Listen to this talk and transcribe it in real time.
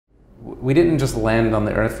we didn't just land on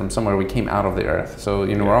the earth from somewhere, we came out of the earth. So,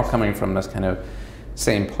 you know, we're all coming from this kind of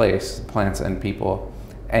same place, plants and people.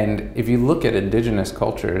 And if you look at indigenous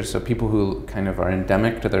cultures, so people who kind of are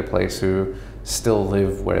endemic to their place, who still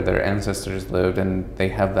live where their ancestors lived and they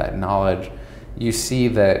have that knowledge, you see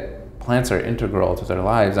that plants are integral to their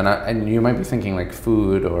lives. And you might be thinking like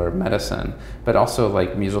food or medicine, but also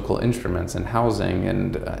like musical instruments and housing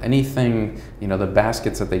and anything, you know, the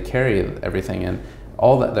baskets that they carry everything in,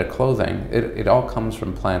 all that, their clothing, it all comes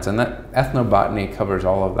from plants. And that ethnobotany covers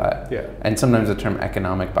all of that. Yeah. And sometimes the term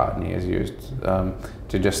economic botany is used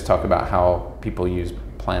to just talk about how people use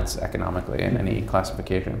plants economically in any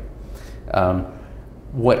classification.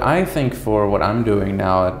 What I think for what I'm doing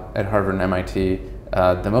now at Harvard and MIT,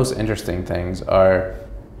 the most interesting things are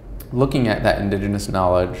looking at that indigenous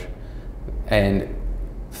knowledge and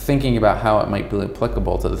thinking about how it might be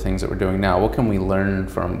applicable to the things that we're doing now. What can we learn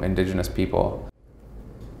from indigenous people?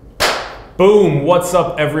 Boom! What's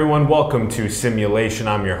up, everyone? Welcome to Simulation.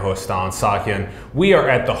 I'm your host, Alan Sakian. We are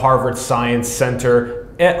at the Harvard Science Center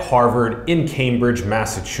at Harvard in Cambridge,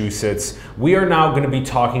 Massachusetts. We are now going to be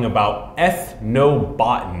talking about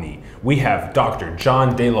ethnobotany. We have Dr.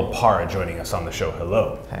 John De La Parra joining us on the show.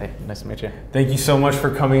 Hello. Hi, nice to meet you. Thank you so much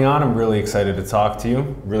for coming on. I'm really excited to talk to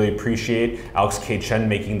you. Really appreciate Alex K. Chen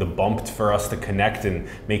making the bump for us to connect and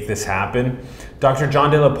make this happen. Dr.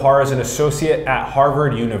 John De La Parra is an associate at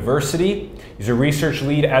Harvard University. He's a research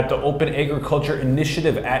lead at the Open Agriculture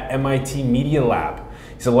Initiative at MIT Media Lab.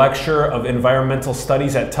 He's a lecturer of environmental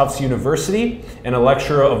studies at Tufts University and a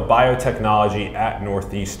lecturer of biotechnology at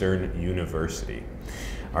Northeastern University.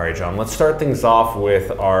 All right, John, let's start things off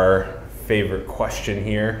with our favorite question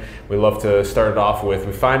here. We love to start it off with,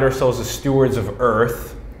 we find ourselves as stewards of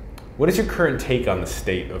Earth. What is your current take on the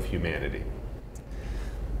state of humanity?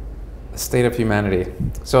 The state of humanity.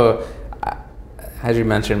 So, as you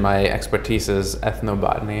mentioned, my expertise is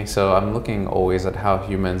ethnobotany, so I'm looking always at how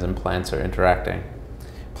humans and plants are interacting.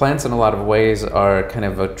 Plants in a lot of ways are kind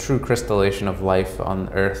of a true crystallization of life on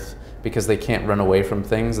Earth because they can't run away from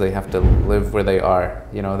things. They have to live where they are.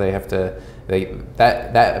 You know, they have to,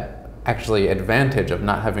 that actually advantage of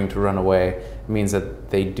not having to run away means that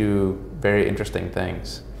they do very interesting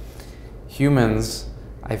things. Humans,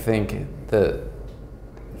 I think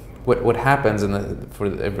what happens for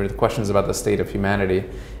the questions about the state of humanity,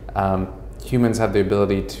 humans have the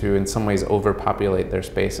ability to, in some ways, overpopulate their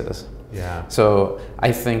spaces. Yeah. So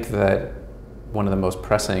I think that one of the most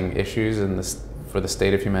pressing issues for the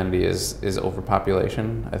state of humanity is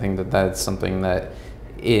overpopulation. I think that that's something that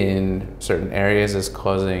in certain areas is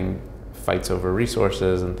causing fights over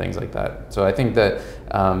resources and things like that. So I think that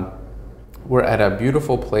we're at a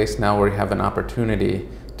beautiful place now where we have an opportunity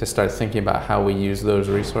to start thinking about how we use those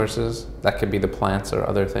resources. That could be the plants or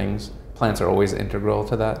other things. Plants are always integral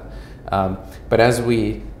to that. But as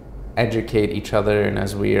we educate each other and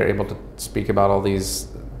as we are able to speak about all these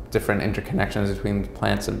different interconnections between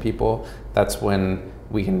plants and people, that's when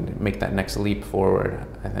we can make that next leap forward,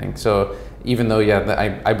 I think. So even though,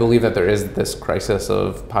 yeah, I believe that there is this crisis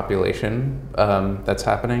of population that's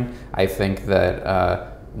happening, I think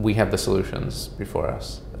that we have the solutions before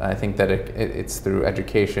us. I think that it's through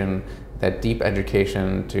education, that deep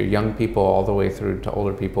education to young people all the way through to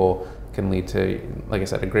older people can lead to, like I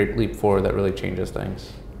said, a great leap forward that really changes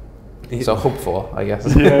things. So hopeful, I guess.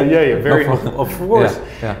 Yeah, very hopeful, of course.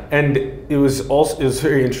 Yeah. And it was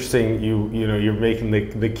very interesting. You're making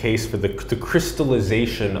the case for the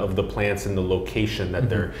crystallization of the plants and the location that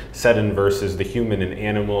they're set in versus the human and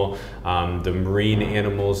animal, the marine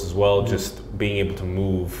animals as well, just being able to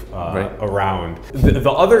move around.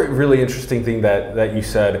 The other really interesting thing that you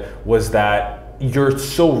said was that you're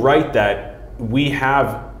so right that we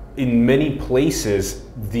have in many places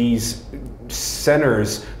these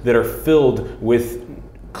centers that are filled with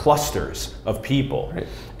clusters of people. Right.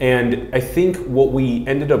 And I think what we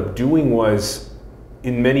ended up doing was,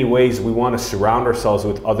 in many ways, we want to surround ourselves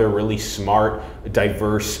with other really smart,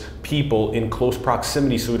 diverse people in close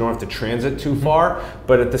proximity so we don't have to transit too far.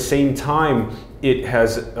 But at the same time, it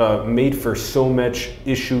has made for so much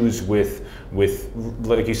issues with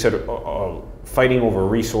like you said, fighting over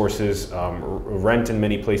resources. Rent in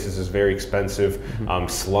many places is very expensive.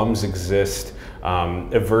 Slums exist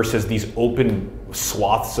versus these open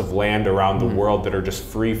swaths of land around the world that are just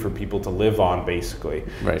free for people to live on, basically.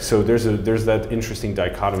 Right. So there's that interesting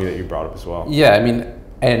dichotomy that you brought up as well. Yeah, I mean,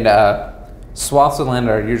 and swaths of land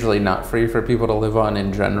are usually not free for people to live on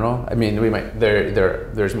in general. I mean,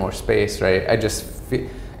 there's more space, right? I just feel,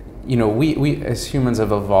 we as humans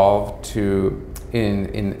have evolved to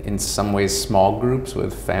in some ways small groups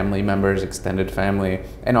with family members, extended family,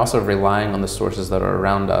 and also relying on the sources that are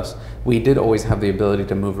around us. We did always have the ability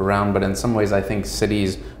to move around, but in some ways I think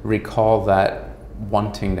cities recall that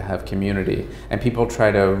wanting to have community, and people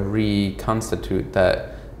try to reconstitute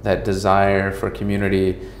that desire for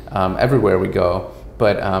community everywhere we go.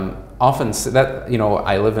 But often that,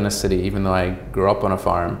 I live in a city, even though I grew up on a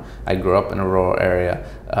farm. I grew up in a rural area.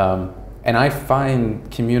 And I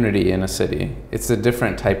find community in a city. It's a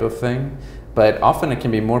different type of thing, but often it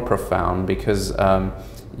can be more profound because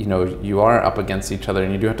you are up against each other,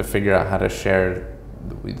 and you do have to figure out how to share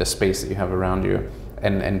the space that you have around you.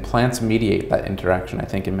 And plants mediate that interaction, I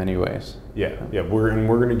think, in many ways. Yeah. We're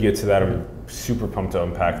going to get to that. I'm super pumped to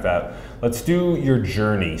unpack that. Let's do your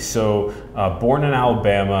journey. So, born in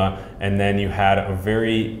Alabama, and then you had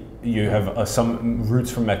you have some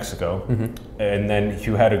roots from Mexico, and then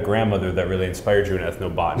you had a grandmother that really inspired you in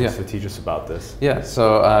ethnobotany. So teach us about this. Yeah.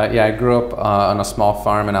 So I grew up on a small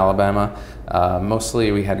farm in Alabama.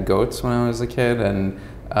 Mostly we had goats when I was a kid, and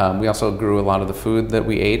we also grew a lot of the food that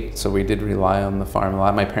we ate, so we did rely on the farm a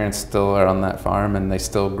lot. My parents still are on that farm, and they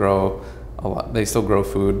still grow a lot. They still grow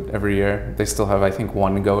food every year. They still have, I think,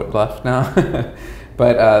 one goat left now.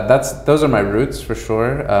 But those are my roots for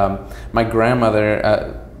sure. My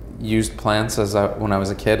grandmother used plants when I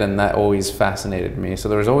was a kid, and that always fascinated me. So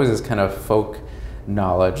there was always this kind of folk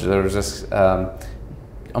knowledge. There was this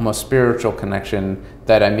almost spiritual connection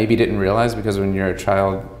that I maybe didn't realize, because when you're a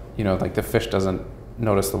child, like the fish doesn't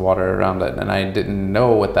notice the water around it, and I didn't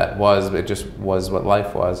know what that was, but it just was what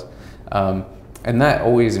life was. And that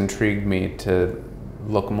always intrigued me to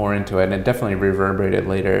look more into it, and it definitely reverberated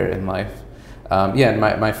later in life. And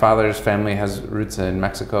my father's family has roots in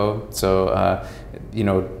Mexico, so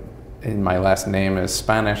and my last name is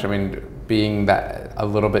Spanish. I mean, being that a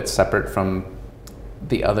little bit separate from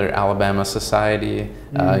the other Alabama society,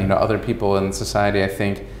 other people in society, I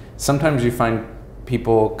think sometimes you find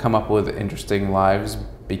people come up with interesting lives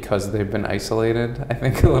because they've been isolated, I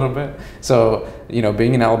think, a little bit. So,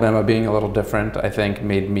 being in Alabama, being a little different, I think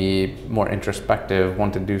made me more introspective,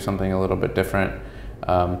 want to do something a little bit different,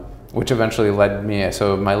 which eventually led me.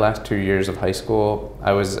 So my last 2 years of high school,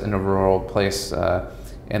 I was in a rural place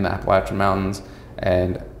in the Appalachian Mountains,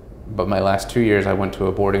 but my last 2 years I went to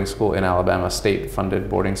a boarding school in Alabama, state-funded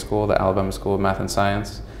boarding school, the Alabama School of Math and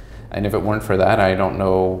Science. And if it weren't for that, I don't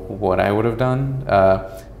know what I would have done.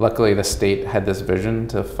 Luckily, the state had this vision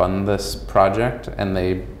to fund this project, and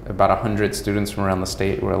about 100 students from around the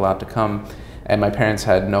state were allowed to come. And my parents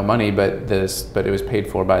had no money, but it was paid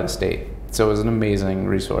for by the state. So it was an amazing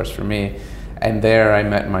resource for me. And there I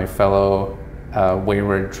met my fellow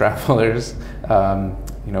wayward travelers,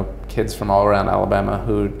 kids from all around Alabama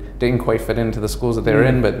who didn't quite fit into the schools that they were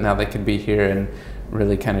in, but now they could be here and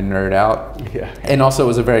really kind of nerd out. Yeah. And also it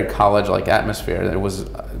was a very college-like atmosphere. It was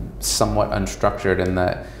somewhat unstructured in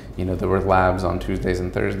that, there were labs on Tuesdays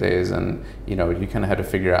and Thursdays, and, you kind of had to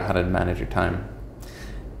figure out how to manage your time.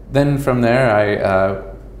 Then from there,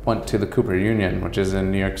 I went to the Cooper Union, which is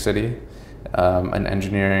in New York City, an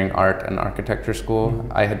engineering, art, and architecture school.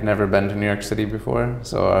 I had never been to New York City before,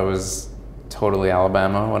 so I was totally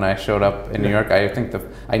Alabama when I showed up in New York. I think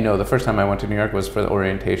the first time I went to New York was for the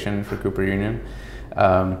orientation for Cooper Union.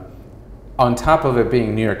 On top of it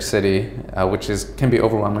being New York City, which can be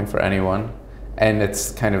overwhelming for anyone, and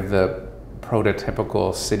it's kind of the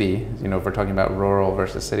prototypical city, if we're talking about rural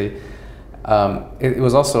versus city, it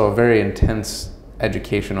was also a very intense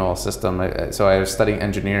educational system. So I was studying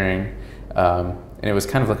engineering, and it was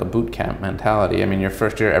kind of like a boot camp mentality. I mean, your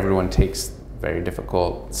first year, everyone takes very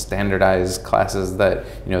difficult standardized classes that,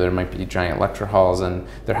 there might be giant lecture halls, and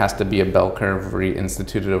there has to be a bell curve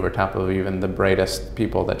reinstituted over top of even the brightest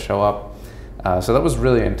people that show up. So that was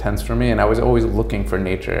really intense for me, and I was always looking for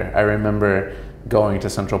nature. I remember going to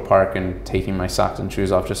Central Park and taking my socks and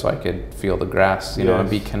shoes off just so I could feel the grass, and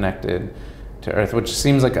be connected to earth, which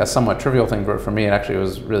seems like a somewhat trivial thing, but for me it actually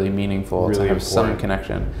was really meaningful to have some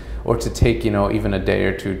connection. Or to take, even a day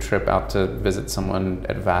or two trip out to visit someone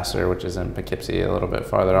at Vassar, which is in Poughkeepsie, a little bit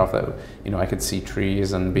farther off, that, I could see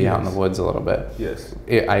trees and be out in the woods a little bit. Yes.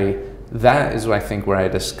 That is, I think, where I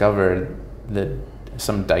discovered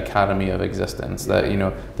some dichotomy of existence, that,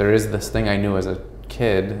 there is this thing I knew as a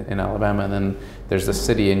kid in Alabama, and then there's the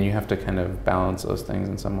city, and you have to kind of balance those things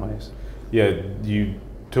in some ways. Yeah, you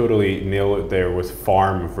totally nail it there with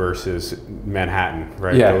farm versus Manhattan,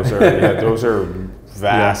 right? Yeah. Those are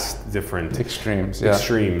vast different extremes.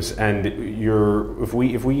 And if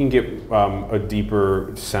we can get a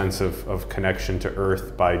deeper sense of connection to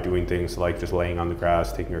earth by doing things like just laying on the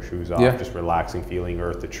grass, taking our shoes off, just relaxing, feeling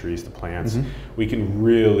earth, the trees, the plants, we can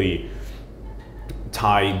really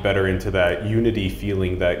tie better into that unity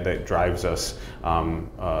feeling that drives us,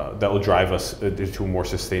 that will drive us into a more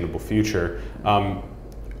sustainable future.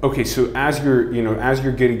 Okay, so as you're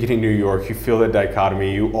getting New York, you feel that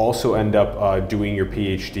dichotomy. You also end up doing your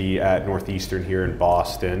PhD at Northeastern here in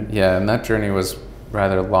Boston. Yeah, and that journey was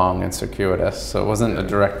rather long and circuitous, so it wasn't a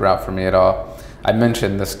direct route for me at all. I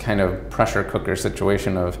mentioned this kind of pressure cooker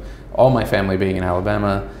situation of all my family being in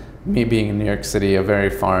Alabama, me being in New York City, a very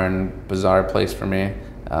foreign, bizarre place for me.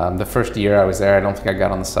 The first year I was there, I don't think I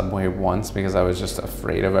got on the subway once because I was just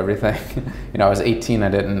afraid of everything. I was 18, I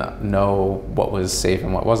didn't know what was safe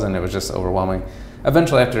and what wasn't. It was just overwhelming.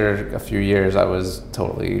 Eventually, after a few years, I was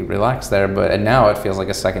totally relaxed there, and now it feels like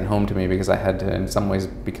a second home to me because I had to, in some ways,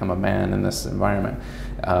 become a man in this environment.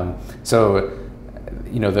 There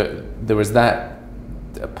was that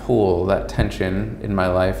pull, that tension in my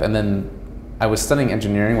life, and then I was studying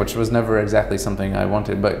engineering, which was never exactly something I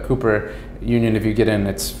wanted, but Cooper Union, if you get in,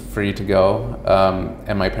 it's free to go.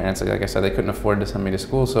 And my parents, like I said, they couldn't afford to send me to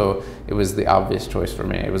school, so it was the obvious choice for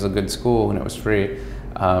me. It was a good school and it was free.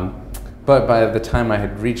 But by the time I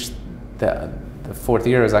had reached the fourth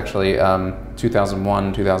year, it was actually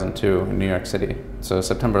 2001, 2002 in New York City. So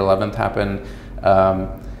September 11th happened.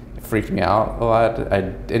 It freaked me out a lot.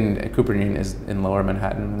 Cooper Union is in Lower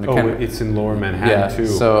Manhattan. It's in Lower Manhattan too.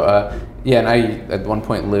 So and I at one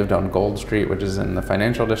point lived on Gold Street, which is in the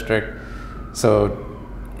financial district. So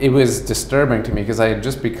it was disturbing to me because I had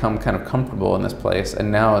just become kind of comfortable in this place,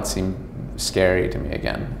 and now it seemed scary to me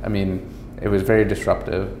again. I mean, it was very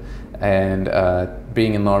disruptive, and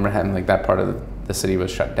being in Lower Manhattan, like that part of the city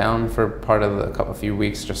was shut down for part of a few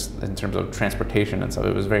weeks, just in terms of transportation and stuff.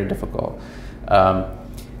 It was very difficult.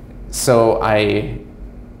 So I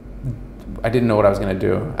didn't know what I was going to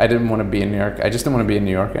do. I didn't want to be in New York. I just didn't want to be in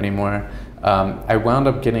New York anymore. I wound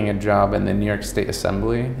up getting a job in the New York State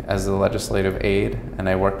Assembly as a legislative aide, and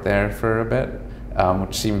I worked there for a bit,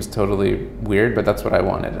 which seems totally weird, but that's what I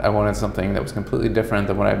wanted. I wanted something that was completely different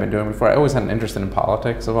than what I've been doing before. I always had an interest in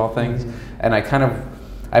politics, of all things, and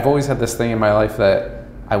I've always had this thing in my life that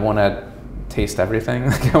I want to taste everything.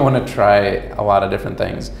 Like I want to try a lot of different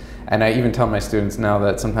things. And I even tell my students now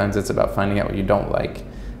that sometimes it's about finding out what you don't like,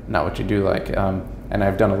 not what you do like. And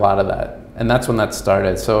I've done a lot of that. And that's when that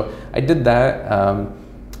started. So I did that.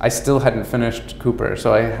 I still hadn't finished Cooper.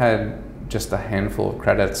 So I had just a handful of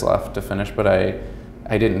credits left to finish, but I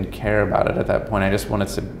didn't care about it at that point.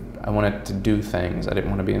 I wanted to do things. I didn't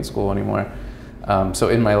want to be in school anymore. So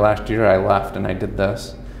in my last year, I left and I did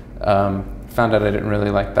this. Found out I didn't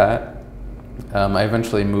really like that. I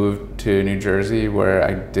eventually moved to New Jersey where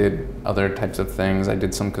I did other types of things. I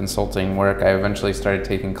did some consulting work. I eventually started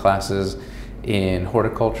taking classes in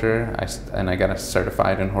horticulture, and I got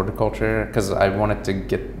certified in horticulture because I wanted to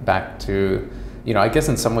get back to, I guess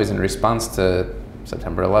in some ways in response to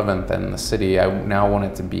September 11th and the city, I now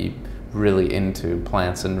wanted to be really into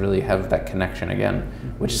plants and really have that connection again,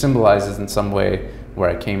 which symbolizes in some way where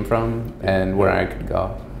I came from and where I could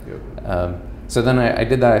go. So then I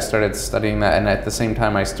did that. I started studying that, and at the same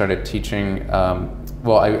time I started teaching.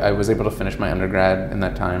 I was able to finish my undergrad in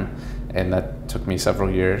that time, and that took me several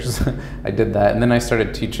years. I did that, and then I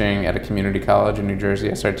started teaching at a community college in New Jersey.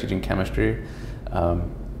 I started teaching chemistry,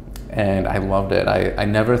 and I loved it. I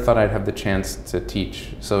never thought I'd have the chance to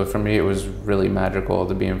teach. So for me, it was really magical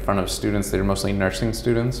to be in front of students. They're mostly nursing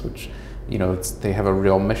students, which they have a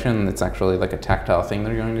real mission. It's actually like a tactile thing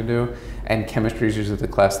they're going to do. And chemistry is usually the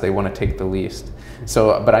class they want to take the least.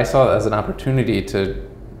 But I saw it as an opportunity to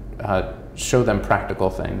show them practical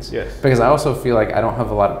things. Yes. Because I also feel like I don't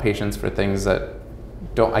have a lot of patience for things that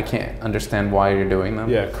I can't understand why you're doing them.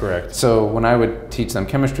 Yeah, correct. So when I would teach them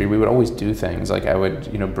chemistry, we would always do things like I would,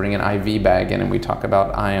 bring an IV bag in and we talk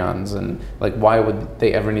about ions and like why would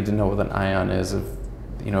they ever need to know what an ion is if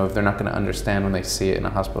they're not going to understand when they see it in a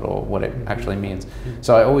hospital what it actually means.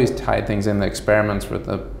 So I always tied things in. The experiments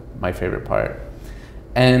were my favorite part.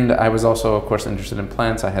 And I was also, of course, interested in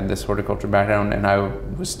plants. I had this horticulture background, and I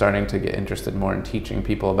was starting to get interested more in teaching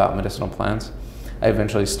people about medicinal plants. I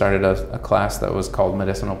eventually started a class that was called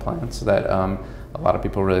Medicinal Plants that a lot of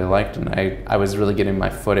people really liked, and I was really getting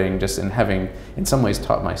my footing just in having, in some ways,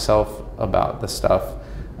 taught myself about the stuff,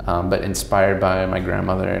 but inspired by my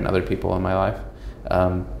grandmother and other people in my life.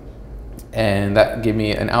 And that gave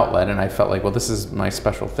me an outlet, and I felt like, well, this is my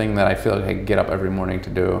special thing that I feel like I get up every morning to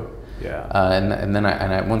do. Yeah. And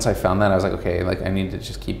then once I found that, I was like, okay, like I need to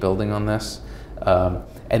just keep building on this.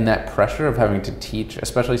 And that pressure of having to teach,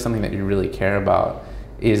 especially something that you really care about,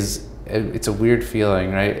 it's a weird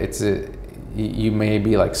feeling, right? You may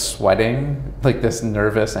be like sweating, like this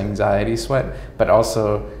nervous anxiety sweat, but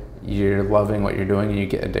also you're loving what you're doing and you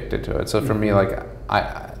get addicted to it. So for me, like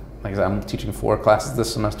like I said, I'm teaching 4 classes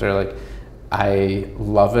this semester. Like, I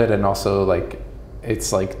love it, and also like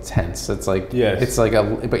it's like tense. It's like it's like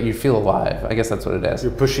but you feel alive. I guess that's what it is.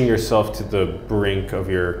 You're pushing yourself to the brink of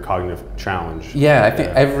your cognitive challenge. Yeah, I think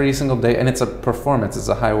every single day, and it's a performance. It's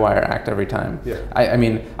a high wire act every time. Yeah. I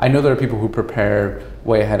mean, I know there are people who prepare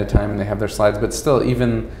way ahead of time and they have their slides, but still,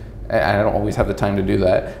 even I don't always have the time to do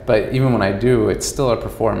that. But even when I do, it's still a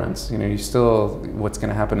performance. You know, you still, what's going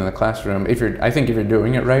to happen in the classroom. I think if you're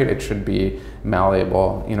doing it right, it should be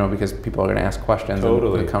malleable. You know, because people are going to ask questions.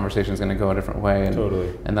 Totally. And the conversation is going to go a different way. And,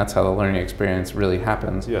 totally. And that's how the learning experience really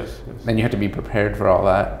happens. Yes. And you have to be prepared for all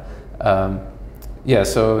that. Yeah.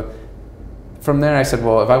 So from there, I said,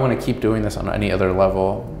 well, if I want to keep doing this on any other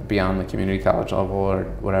level beyond the community college level or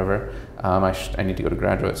whatever, I need to go to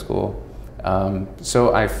graduate school.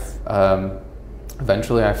 So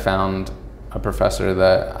eventually I found a professor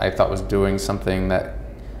that I thought was doing something that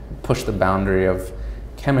pushed the boundary of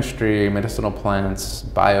chemistry, medicinal plants,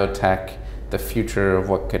 biotech, the future of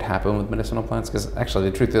what could happen with medicinal plants. Because actually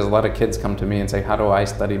the truth is, a lot of kids come to me and say, how do I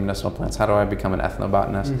study medicinal plants? How do I become an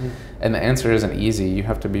ethnobotanist? Mm-hmm. And the answer isn't easy. You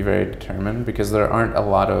have to be very determined, because there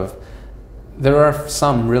are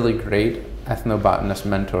some really great ethnobotanist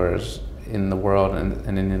mentors in the world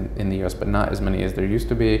and in the US, but not as many as there used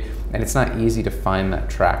to be. And it's not easy to find that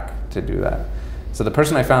track to do that. So the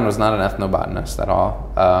person I found was not an ethnobotanist at all,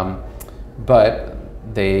 but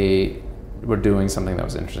they were doing something that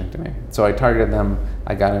was interesting to me. So I targeted them,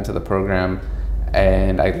 I got into the program,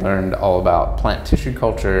 and I learned all about plant tissue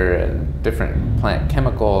culture and different plant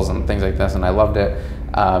chemicals and things like this, and I loved it.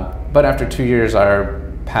 But after 2 years, our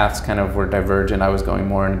paths kind of were divergent. I was going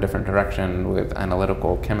more in a different direction with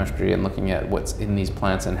analytical chemistry and looking at what's in these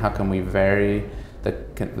plants and how can we vary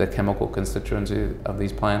the chemical constituency of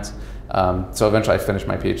these plants. So eventually I finished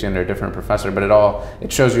my PhD under a different professor, but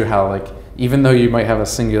it shows you how, like, even though you might have a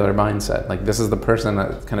singular mindset, like this is the person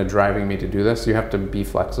that's kind of driving me to do this, you have to be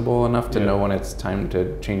flexible enough to know when it's time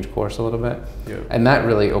to change course a little bit. Yeah. And that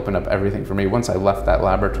really opened up everything for me. Once I left that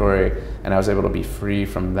laboratory and I was able to be free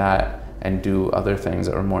from that and do other things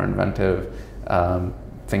that were more inventive,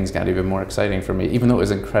 things got even more exciting for me, even though it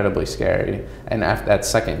was incredibly scary. And after that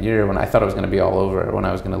second year, when I thought it was going to be all over, when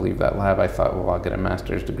I was going to leave that lab, I thought, well, I'll get a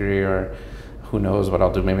master's degree, or who knows what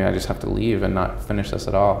I'll do. Maybe I just have to leave and not finish this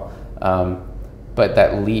at all. But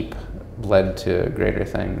that leap led to greater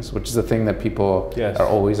things, which is the thing that people are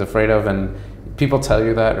always afraid of. And people tell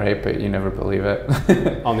you that, right? But you never believe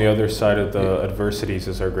it. On the other side of the adversities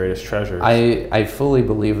is our greatest treasures. I fully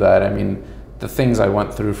believe that. I mean, the things I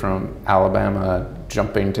went through from Alabama,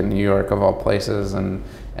 jumping to New York of all places, and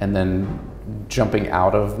then jumping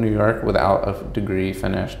out of New York without a degree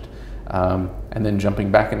finished, and then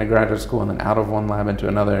jumping back into graduate school and then out of one lab into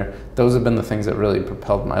another, those have been the things that really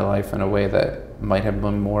propelled my life in a way that might have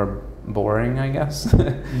been more boring, I guess.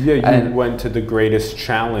 Yeah, you went to the greatest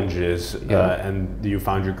challenges, and you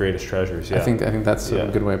found your greatest treasures. Yeah, I think that's a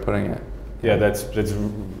good way of putting it. Yeah, that's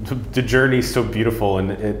the journey's so beautiful,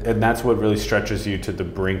 and that's what really stretches you to the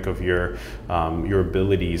brink of your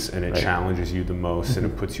abilities, and it challenges you the most, and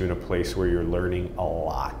it puts you in a place where you're learning a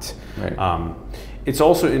lot. Right. It's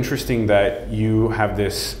also interesting that you have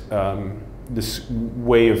this this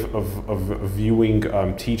way of viewing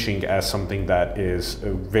teaching as something that is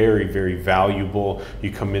very, very valuable.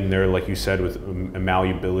 You come in there, like you said, with a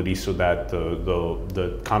malleability, so that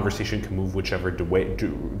the conversation can move whichever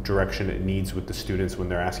direction it needs with the students when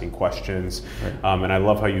they're asking questions. Right. And I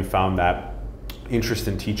love how you found that interest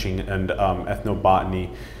in teaching and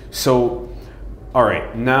ethnobotany. So, all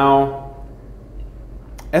right, now,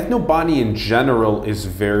 ethnobotany in general is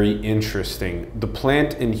very interesting. The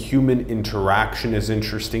plant and human interaction is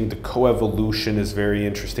interesting. The coevolution is very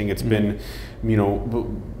interesting. It's been,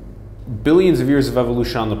 billions of years of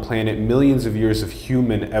evolution on the planet, millions of years of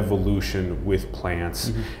human evolution with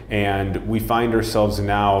plants. And we find ourselves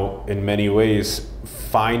now, in many ways,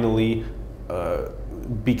 finally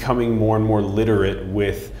becoming more and more literate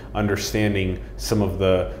with understanding some of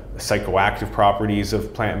the psychoactive properties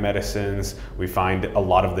of plant medicines. We find a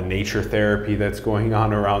lot of the nature therapy that's going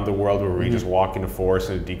on around the world, where we just walk in a forest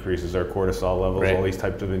and it decreases our cortisol levels, all these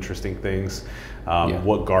types of interesting things.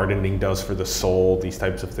 What gardening does for the soul, these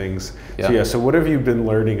types of things. So what have you been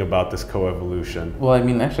learning about this coevolution? Well, I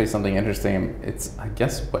mean, actually something interesting, it's, I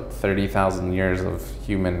guess, 30,000 years of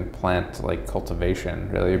human plant like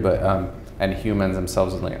cultivation, really, but and humans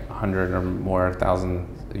themselves in like 100 or more thousand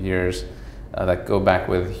years that go back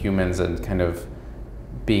with humans and kind of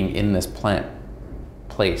being in this plant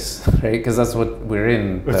place, right? Because that's what we're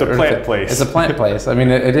in. It's a plant place. It's a plant place. I mean,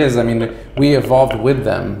 it is. I mean, we evolved with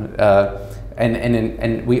them,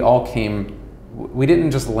 and we all came we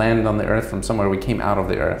didn't just land on the earth from somewhere, we came out of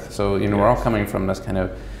the earth. So, you know, we're all coming from this kind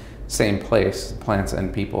of same place, plants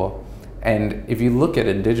and people. And if you look at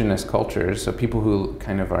indigenous cultures, so people who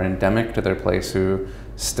kind of are endemic to their place, who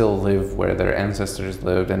still live where their ancestors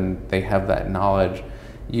lived and they have that knowledge,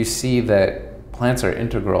 you see that plants are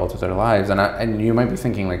integral to their lives. And you might be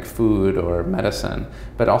thinking like food or medicine,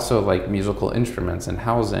 but also like musical instruments and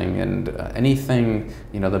housing and anything,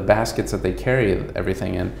 you know, the baskets that they carry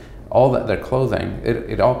everything in, all that, their clothing,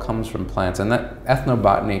 it all comes from plants. And that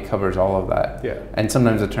ethnobotany covers all of that. Yeah. And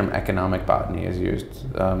sometimes the term economic botany is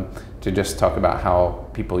used to just talk about how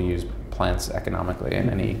people use plants economically in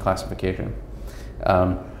any classification.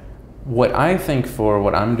 What I think for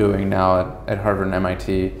what I'm doing now at Harvard and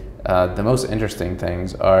MIT, the most interesting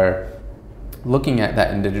things are looking at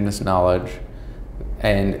that indigenous knowledge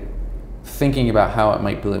and thinking about how it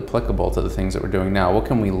might be applicable to the things that we're doing now. What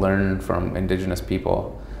can we learn from indigenous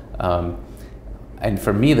people? And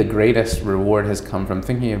for me, the greatest reward has come from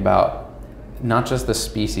thinking about not just the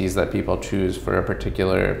species that people choose for a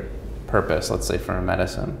particular purpose, let's say for a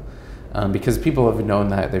medicine, because people have known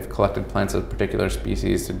that they've collected plants of particular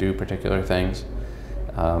species to do particular things,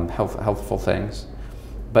 healthful things.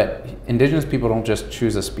 But indigenous people don't just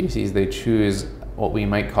choose a species, they choose what we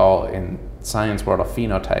might call in science world a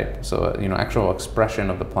phenotype, so you know, actual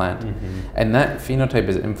expression of the plant. And that phenotype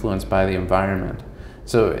is influenced by the environment.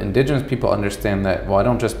 So indigenous people understand that, well, I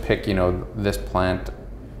don't just pick, you know, this plant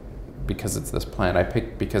because it's this plant. I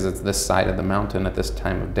pick because it's this side of the mountain at this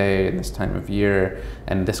time of day and this time of year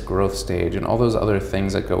and this growth stage and all those other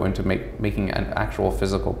things that go into making an actual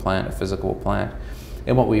physical plant a physical plant.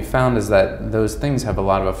 And what we found is that those things have a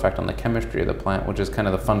lot of effect on the chemistry of the plant, which is kind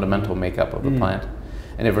of the fundamental makeup of the plant.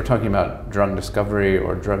 And if we're talking about drug discovery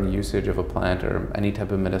or drug usage of a plant or any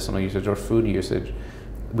type of medicinal usage or food usage,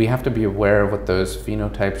 we have to be aware of what those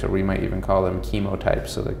phenotypes, or we might even call them chemotypes,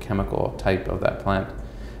 so the chemical type of that plant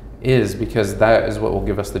is, because that is what will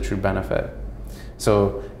give us the true benefit.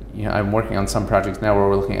 So, you know, I'm working on some projects now where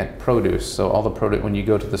we're looking at produce. So all the produce, when you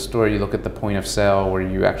go to the store, you look at the point of sale where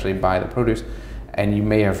you actually buy the produce, and you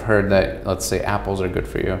may have heard that, let's say, apples are good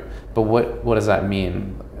for you. But what does that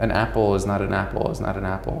mean? An apple is not an apple is not an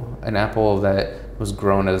apple. An apple that was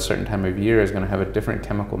grown at a certain time of year is going to have a different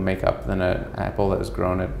chemical makeup than an apple that was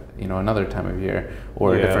grown at, you know, another time of year,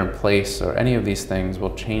 or a different place, or any of these things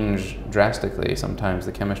will change drastically sometimes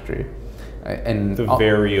the chemistry. And the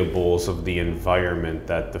variables of the environment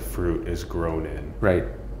that the fruit is grown in. Right.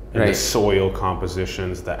 And the soil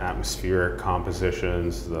compositions, the atmospheric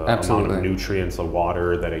compositions, the amount of nutrients, the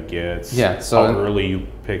water that it gets, so how early you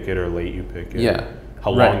pick it or late you pick it,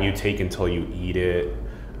 how long you take until you eat it,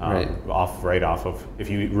 if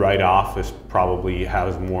you eat right off, it probably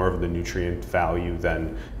has more of the nutrient value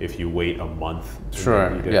than if you wait a month.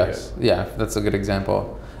 Yeah, that's a good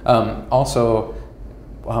example. Also,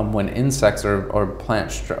 when insects or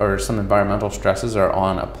plant or some environmental stresses are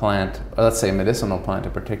on a plant, or let's say a medicinal plant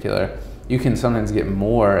in particular, you can sometimes get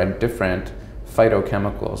more and different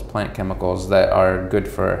phytochemicals, plant chemicals that are good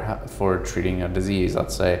for treating a disease,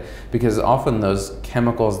 let's say, because often those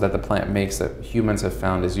chemicals that the plant makes that humans have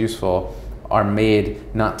found is useful are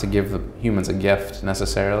made not to give the humans a gift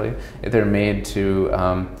necessarily. They're made to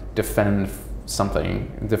defend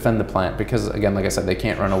the plant, because again, like I said, they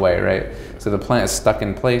can't run away, right? So the plant is stuck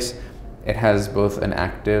in place. It has both an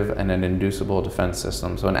active and an inducible defense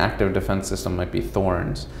system. So an active defense system might be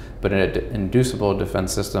thorns, but an inducible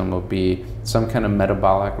defense system will be some kind of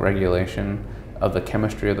metabolic regulation of the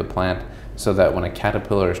chemistry of the plant, so that when a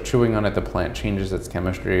caterpillar is chewing on it, the plant changes its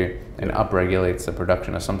chemistry and upregulates the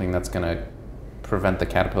production of something that's going to prevent the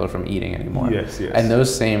caterpillar from eating anymore. And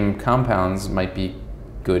those same compounds might be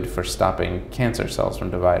good for stopping cancer cells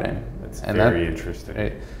from dividing. That's very interesting.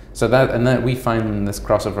 Right? So that we find this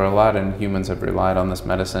crossover a lot, and humans have relied on this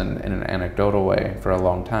medicine in an anecdotal way for a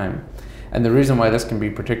long time. And the reason why this can be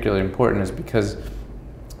particularly important is because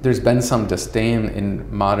there's been some disdain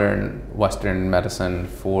in modern Western medicine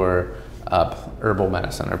for herbal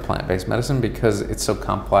medicine or plant-based medicine because it's so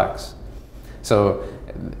complex. So,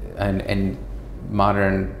 and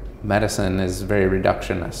modern medicine is very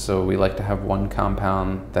reductionist. So we like to have one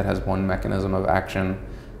compound that has one mechanism of action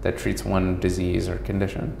that treats one disease or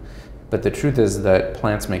condition. But the truth is that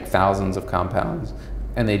plants make thousands of compounds,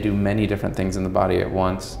 and they do many different things in the body at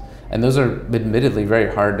once. And those are admittedly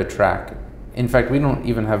very hard to track. In fact, we don't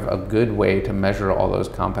even have a good way to measure all those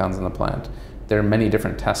compounds in the plant. There are many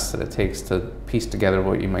different tests that it takes to piece together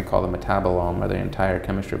what you might call the metabolome, or the entire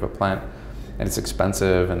chemistry of a plant. And it's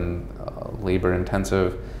expensive and labor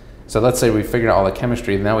intensive. So let's say we figured out all the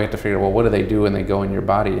chemistry, and now we have to figure out, well, what do they do when they go in your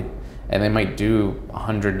body? and they might do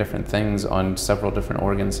 100 different things on several different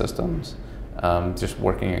organ systems, just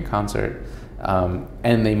working in concert.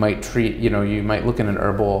 And they might treat, you might look in an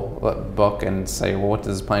herbal book and say, well, what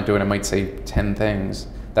does this plant do? And it might say 10 things.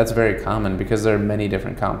 That's very common because there are many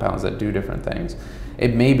different compounds that do different things.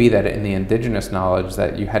 It may be that in the indigenous knowledge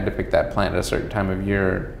that you had to pick that plant at a certain time of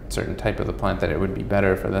year, a certain type of the plant, that it would be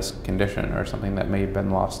better for this condition, or something that may have been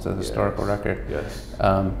lost to the historical record. Yes.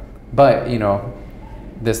 But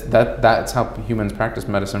that's how humans practice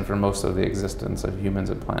medicine for most of the existence of humans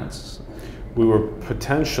and plants. We were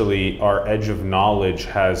potentially, our edge of knowledge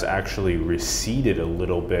has actually receded a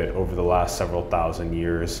little bit over the last several thousand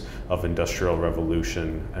years of industrial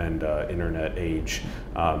revolution and internet age.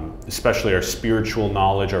 Especially our spiritual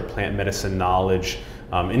knowledge, our plant medicine knowledge,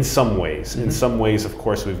 in some ways. In some ways, of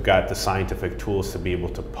course, we've got the scientific tools to be able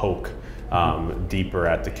to poke deeper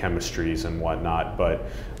at the chemistries and whatnot, but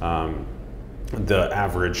the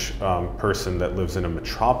average person that lives in a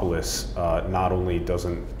metropolis not only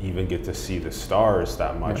doesn't even get to see the stars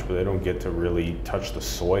that much, but they don't get to really touch the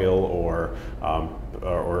soil or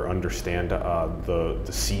understand the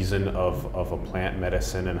season of a plant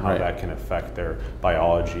medicine and how that can affect their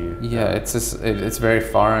biology. Yeah, it's very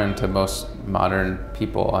foreign to most modern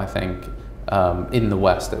people, I think, in the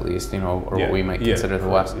West at least, or what we might consider the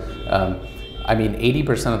West. I mean,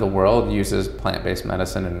 80% of the world uses plant-based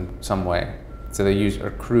medicine in some way. So they use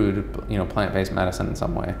crude, plant-based medicine in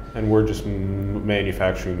some way. And we're just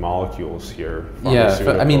manufacturing molecules here. Yeah,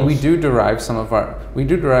 but I mean, we do derive,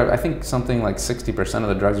 I think something like 60% of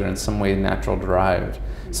the drugs are in some way natural derived.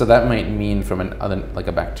 So that might mean from like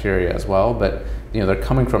a bacteria as well, but they're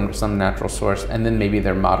coming from some natural source, and then maybe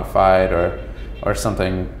they're modified or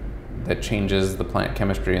something that changes the plant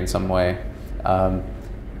chemistry in some way.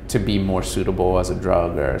 To be more suitable as a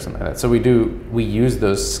drug or something like that. So we use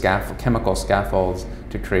those chemical scaffolds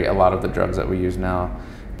to create a lot of the drugs that we use now.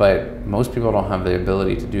 But most people don't have the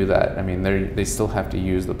ability to do that. I mean, they still have to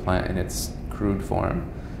use the plant in its crude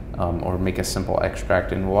form, or make a simple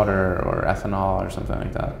extract in water or ethanol or something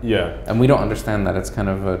like that. Yeah. And we don't understand that. It's kind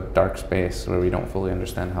of a dark space where we don't fully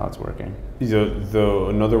understand how it's working.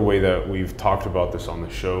 Another way that we've talked about this on the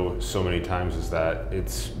show so many times is that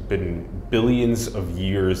it's been billions of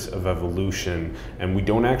years of evolution, and we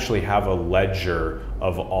don't actually have a ledger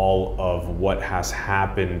of all of what has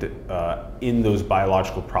happened in those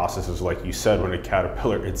biological processes. Like you said, when a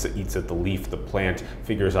caterpillar eats at the leaf, the plant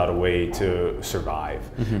figures out a way to survive.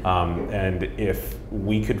 And if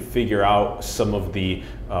we could figure out some of the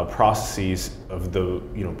processes of the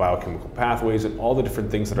biochemical pathways and all the different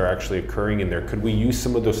things that are actually occurring in there, could we use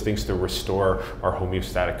some of those things to restore our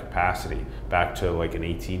homeostatic capacity back to like an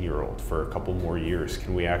 18-year-old for a couple more years?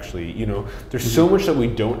 Can we actually, there's so much that we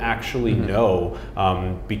don't actually know,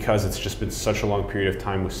 because it's just been such a long period of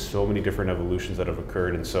time with so many different evolutions that have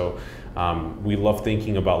occurred. And so we love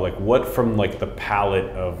thinking about like what from like the palette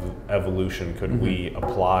of evolution could we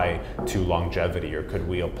apply to longevity, or could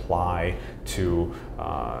we apply to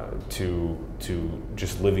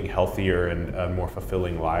just living healthier and more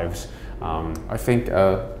fulfilling lives. I think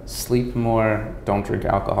sleep more, don't drink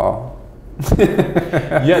alcohol. These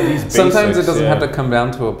basics, sometimes it doesn't have to come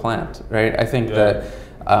down to a plant, right? I think that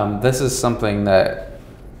this is something that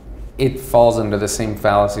it falls into the same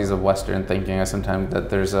fallacies of Western thinking as sometimes that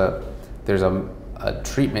there's a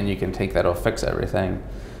treatment you can take that'll fix everything.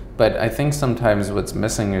 But I think sometimes what's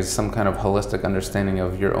missing is some kind of holistic understanding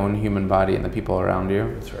of your own human body and the people around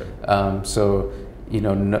you. That's right. So,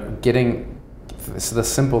 getting the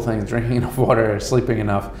simple things, drinking enough water, sleeping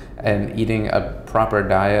enough, and eating a proper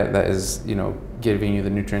diet that is, giving you the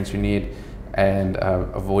nutrients you need, and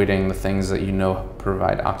avoiding the things that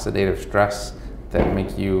provide oxidative stress that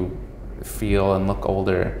make you feel and look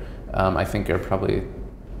older, I think are probably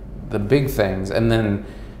the big things. And then,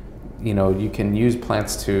 you can use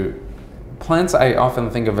plants I often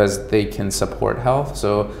think of as they can support health.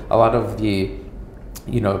 So a lot of the,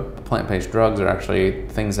 plant-based drugs are actually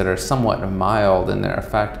things that are somewhat mild in their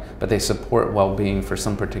effect, but they support well-being for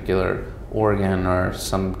some particular organ or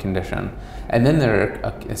some condition. And then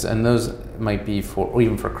and those might be or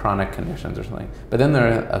even for chronic conditions or something. But then there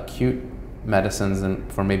are acute medicines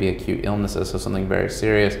and for maybe acute illnesses, so something very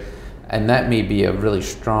serious. And that may be a really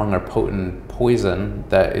strong or potent poison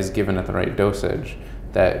that is given at the right dosage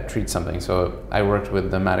that treats something. So I worked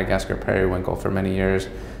with the Madagascar periwinkle for many years,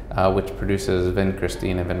 which produces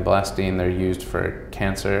vincristine and vinblastine. They're used for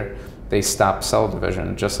cancer. They stop cell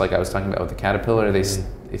division, just like I was talking about with the caterpillar.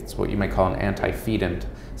 It's what you might call an anti-feedant.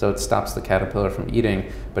 so it stops the caterpillar from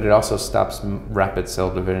eating, but it also stops rapid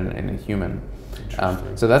cell division in a human.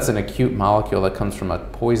 So that's an acute molecule that comes from a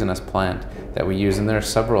poisonous plant that we use, and there are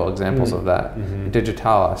several examples of that.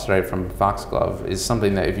 Digitalis, right, from foxglove, is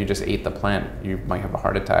something that if you just ate the plant, you might have a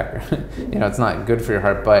heart attack. It's not good for your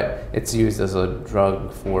heart, but it's used as a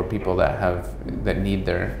drug for people that need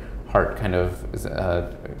their heart kind of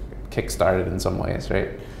kick-started in some ways,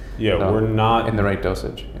 right? Yeah, so we're not in the right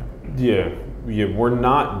dosage. Yeah, we're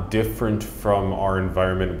not different from our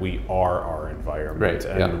environment. We are our environment. Right.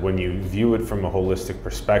 And when you view it from a holistic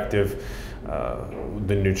perspective,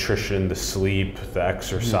 the nutrition, the sleep, the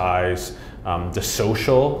exercise, the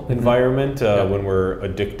social environment, when we're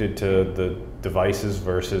addicted to the devices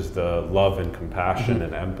versus the love and compassion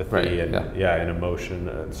and empathy and emotion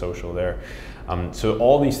and social there. So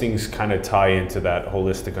all these things kind of tie into that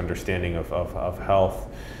holistic understanding of health.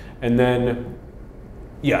 And then,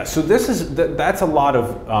 so that's a lot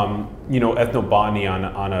of ethnobotany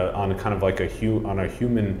on a kind of like a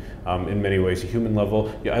human in many ways, a human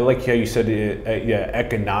level. I like how you said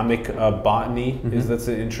economic botany that's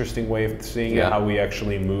an interesting way of seeing it, how we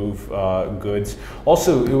actually move goods.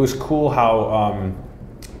 Also, it was cool how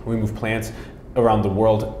we move plants around the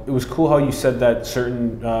world. It was cool how you said that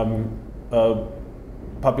certain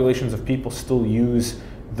populations of people still use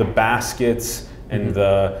the baskets and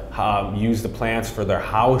use the plants for their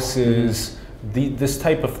houses. This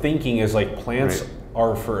type of thinking is like plants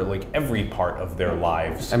are for like every part of their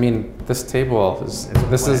lives. I mean, this table is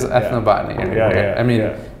ethnobotany.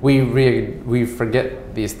 We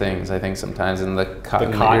forget these things, I think, sometimes, in the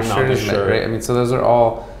cotton that your shirt is made, right? I mean, so those are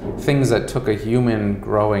all things that took a human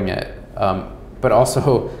growing it, but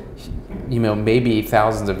also, maybe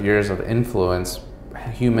thousands of years of influence,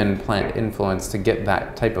 human plant influence, to get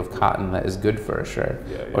that type of cotton that is good for a shirt,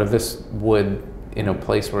 or this wood in a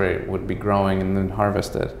place where it would be growing and then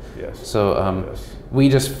harvested. So we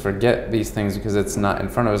just forget these things because it's not in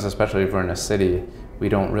front of us, especially if we're in a city. We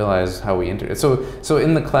don't realize how we integrate. So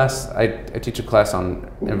in the class, I teach a class on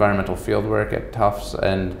environmental fieldwork at Tufts,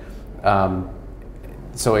 and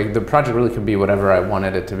so the project really could be whatever I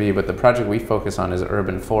wanted it to be, but the project we focus on is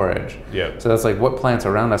urban forage. So that's like what plants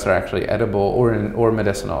around us are actually edible or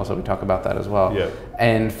medicinal, so we talk about that as well.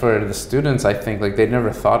 And for the students, I think like they'd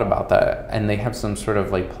never thought about that, and they have some sort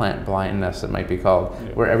of like plant blindness, it might be called,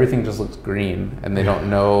 where everything just looks green and they don't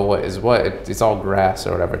know what is what. It's all grass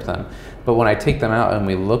or whatever to them. But when I take them out and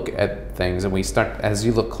we look at things, and we start, as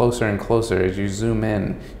you look closer and closer, as you zoom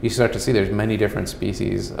in, you start to see there's many different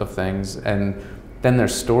species of things, and then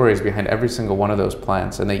there's stories behind every single one of those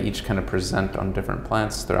plants, and they each kind of present on different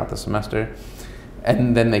plants throughout the semester.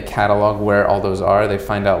 And then they catalog where all those are. They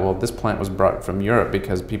find out, well, this plant was brought from Europe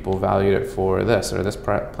because people valued it for this, or this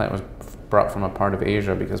plant was brought from a part of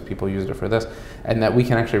Asia because people used it for this. And that we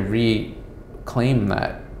can actually reclaim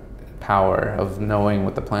that power of knowing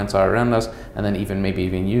what the plants are around us, and then maybe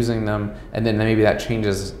even using them. And then maybe that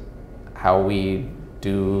changes how we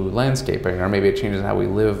do landscaping, or maybe it changes how we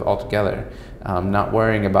live altogether. Not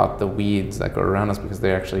worrying about the weeds that go around us because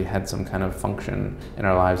they actually had some kind of function in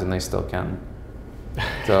our lives, and they still can.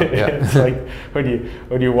 So it's like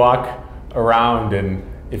when you walk around, and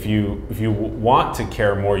if you want to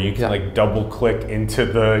care more, you can like double click into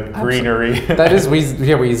the greenery. That is, we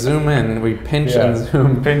zoom in, we pinch and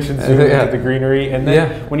zoom into the greenery, and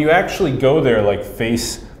then when you actually go there, like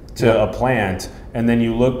face to a plant, and then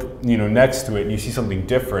you look, next to it, and you see something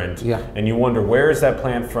different, and you wonder, where is that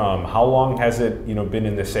plant from? How long has it, been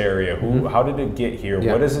in this area? How did it get here?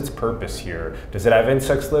 What is its purpose here? Does it have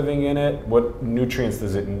insects living in it? What nutrients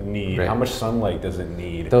does it need? How much sunlight does it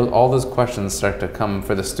need? All those questions start to come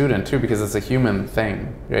for the student too, because it's a human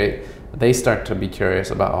thing, right? They start to be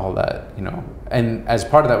curious about all that, And as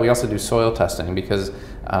part of that, we also do soil testing because,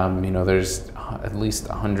 there's at least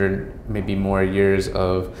 100, maybe more years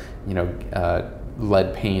of,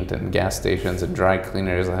 lead paint and gas stations and dry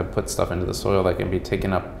cleaners that have put stuff into the soil that can be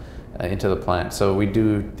taken up into the plant. So we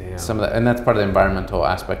do some of that, and that's part of the environmental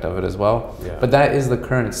aspect of it as well. But that is the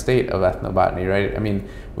current state of ethnobotany, right? I mean,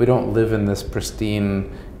 we don't live in this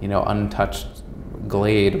pristine, untouched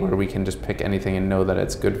glade where we can just pick anything and know that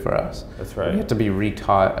it's good for us. That's right. We have to be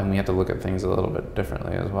retaught, and we have to look at things a little bit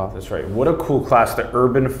differently as well. That's right. What a cool class, the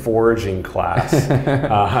urban foraging class.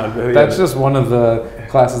 That's just one of the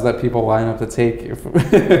classes that people line up to take.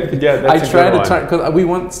 That's I try to turn, because we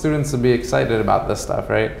want students to be excited about this stuff,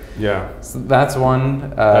 right? So that's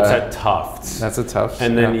one. That's at Tufts. That's at Tufts.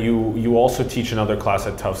 And then you also teach another class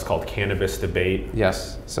at Tufts called Cannabis Debate.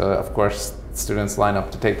 Yes. So of course, students line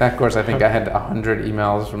up to take that course. I think I had 100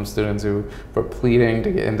 emails from students who were pleading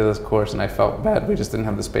to get into this course, and I felt bad. We just didn't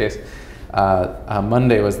have the space.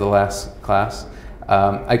 Monday was the last class.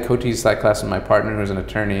 I co-teach that class with my partner, who's an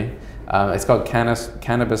attorney. It's called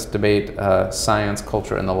Cannabis Debate, Science,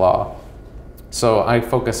 Culture, and the Law. So I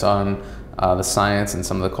focus on the science and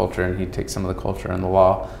some of the culture, and he takes some of the culture and the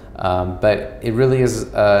law. But it really is,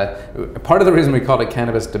 part of the reason we called it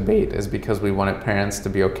Cannabis Debate is because we wanted parents to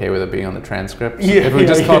be okay with it being on the transcript. If we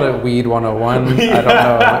just called it Weed 101, I don't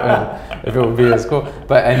know if it would be as cool.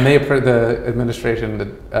 And the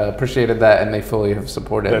administration appreciated that, and they fully have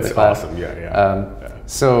supported the class. That's awesome,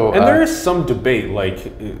 So, there is some debate, like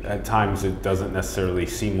at times it doesn't necessarily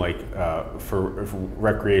seem like for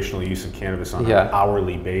recreational use of cannabis on an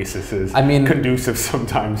hourly basis is conducive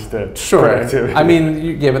sometimes to productivity. I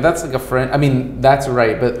mean, but that's like a friend. I mean, that's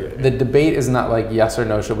right. But the debate is not like yes or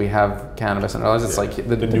no, should we have cannabis in our lives? It's like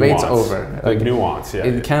the debate's over. Like nuance,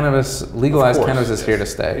 Cannabis, legalized cannabis is here to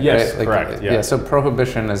stay. Yes, right? correct. Yeah, so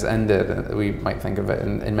prohibition has ended. We might think of it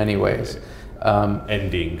in many ways.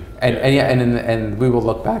 Ending. And we will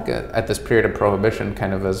look back at this period of prohibition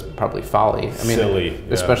kind of as probably folly. I mean, silly,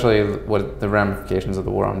 especially what the ramifications of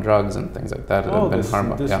the war on drugs and things like that have been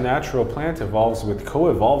harmful. This natural plant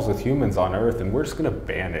co-evolves with humans on Earth, and we're just gonna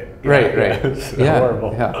ban it. Right. It's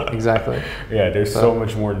horrible. Yeah, exactly. There's so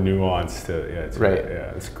much more nuance to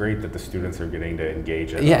it's great that the students are getting to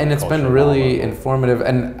engage in. And it's been really informative.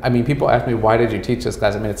 And I mean, people ask me, why did you teach this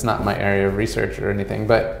class? I mean, it's not my area of research or anything,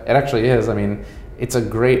 but it actually is. I mean, it's a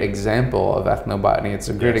great example of ethnobotany. It's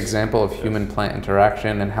a great example of human-plant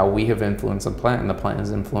interaction and how we have influenced the plant and the plant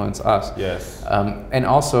has influenced us. Yes. And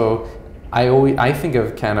also, I think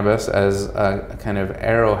of cannabis as a kind of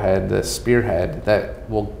arrowhead, the spearhead that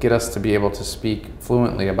will get us to be able to speak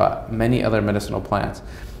fluently about many other medicinal plants.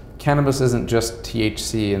 Cannabis isn't just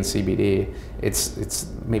THC and CBD. It's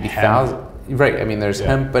maybe thousands. Right. I mean, there's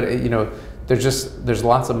hemp, but there's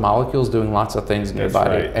lots of molecules doing lots of things in your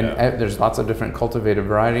body, there's lots of different cultivated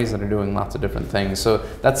varieties that are doing lots of different things. So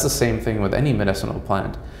that's the same thing with any medicinal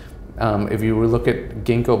plant. If you were to look at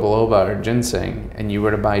ginkgo biloba or ginseng, and you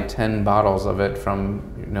were to buy 10 bottles of it from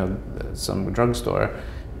some drugstore,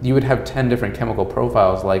 you would have 10 different chemical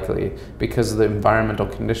profiles likely, because of the environmental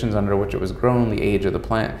conditions under which it was grown, the age of the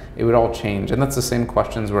plant, it would all change. And that's the same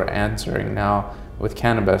questions we're answering now with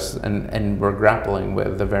cannabis, and we're grappling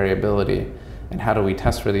with the variability and how do we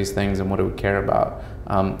test for these things and what do we care about.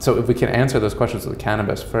 So if we can answer those questions with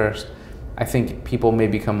cannabis first, I think people may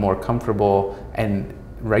become more comfortable, and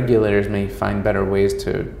regulators may find better ways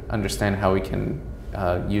to understand how we can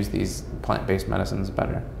use these plant-based medicines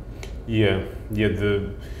better.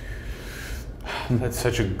 That's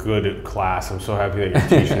such a good class. I'm so happy that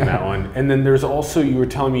you're teaching that one. And then there's also, you were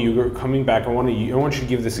telling me you were coming back. I want you to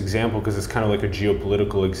give this example because it's kind of like a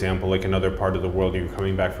geopolitical example, like another part of the world. You're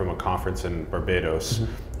coming back from a conference in Barbados,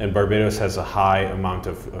 and Barbados has a high amount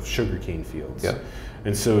of sugarcane fields.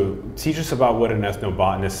 And so teach us about what an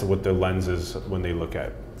ethnobotanist, what their lens is when they look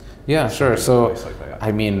at. Yeah, sure. So,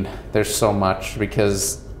 I mean, there's so much,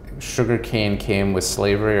 because sugarcane came with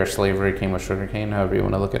slavery, or slavery came with sugarcane, however you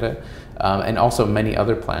want to look at it, and also many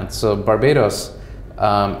other plants. So Barbados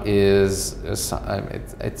is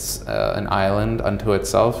an island unto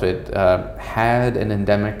itself. It had an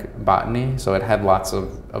endemic botany, so it had lots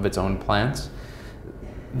of its own plants.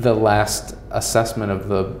 The last assessment of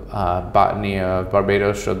the botany of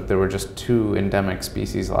Barbados showed that there were just 2 endemic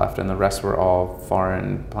species left, and the rest were all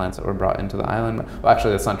foreign plants that were brought into the island. Well,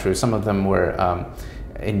 actually, that's not true. Some of them were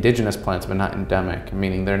indigenous plants, but not endemic,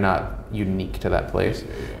 meaning they're not unique to that place.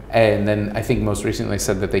 And then I think most recently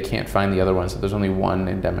said that they can't find the other ones, so there's only 1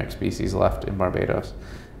 endemic species left in Barbados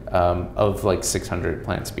of like 600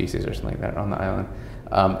 plant species or something like that on the island.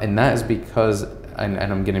 And that is because, and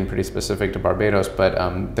I'm getting pretty specific to Barbados,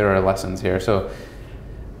 but there are lessons here. So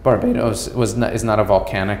Barbados is not a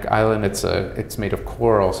volcanic island. It's made of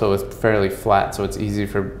coral, so it's fairly flat. So it's easy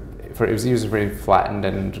it was usually flattened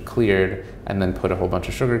and cleared, and then put a whole bunch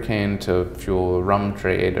of sugarcane to fuel a rum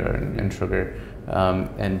trade and sugar,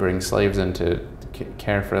 and bring slaves in to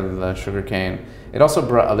care for the sugarcane. It also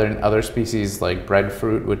brought other species like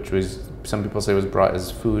breadfruit, which was, some people say, was brought as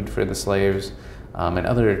food for the slaves, and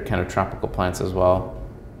other kind of tropical plants as well.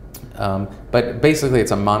 But basically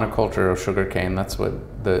it's a monoculture of sugarcane. That's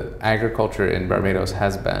what the agriculture in Barbados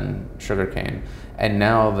has been, sugarcane. And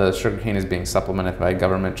now the sugarcane is being supplemented by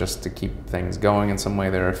government just to keep things going in some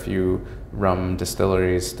way. There are a few rum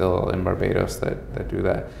distilleries still in Barbados that do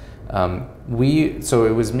that. So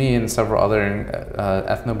it was me and several other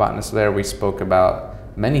ethnobotanists there. We spoke about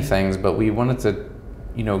many things, but we wanted to,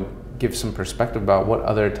 give some perspective about what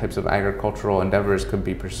other types of agricultural endeavors could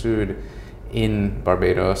be pursued in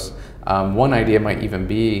Barbados. One idea might even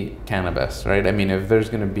be cannabis, right? I mean, if there's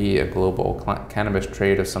going to be a global cannabis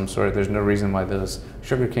trade of some sort, there's no reason why those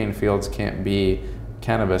sugarcane fields can't be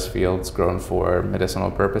cannabis fields grown for medicinal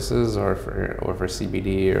purposes or for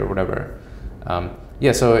CBD or whatever.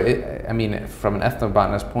 Yeah, so I mean, from an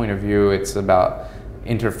ethnobotanist point of view, it's about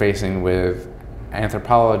interfacing with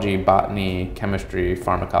anthropology, botany, chemistry,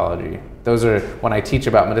 pharmacology. Those are, when I teach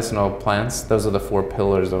about medicinal plants, those are the 4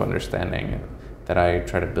 pillars of understanding that I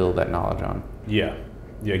try to build that knowledge on. Yeah,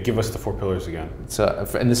 give us the 4 pillars again. So,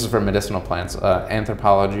 and this is for medicinal plants,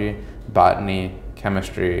 anthropology, botany,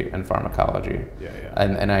 chemistry, and pharmacology.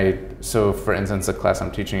 So for instance, the class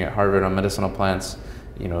I'm teaching at Harvard on medicinal plants,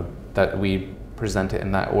 that we present it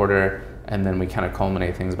in that order, and then we kind of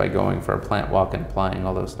culminate things by going for a plant walk and applying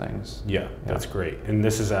all those things. Yeah, that's great. And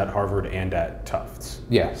this is at Harvard and at Tufts.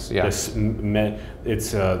 Yes, yeah. It's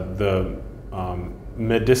the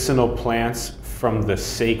medicinal plants from the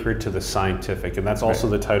sacred to the scientific, and that's also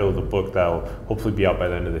the title of the book that'll hopefully be out by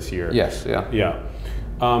the end of this year. Yes, yeah. Yeah.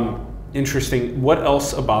 Interesting. What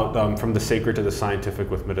else about from the sacred to the scientific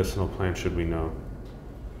with medicinal plants should we know?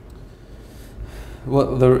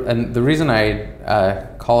 Well, the reason I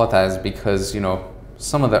call it that is because,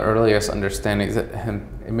 some of the earliest understandings,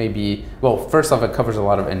 it may be, well, first off, it covers a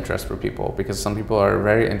lot of interest for people, because some people are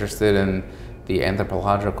very interested in the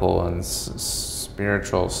anthropological and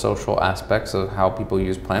spiritual, social aspects of how people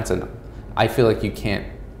use plants, and I feel like you can't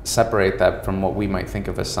separate that from what we might think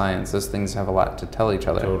of as science. Those things have a lot to tell each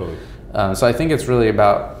other. Totally. So I think it's really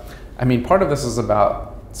about, part of this is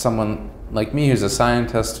about someone like me who's a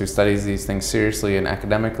scientist who studies these things seriously and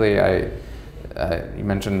academically. You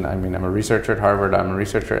mentioned, I'm a researcher at Harvard, I'm a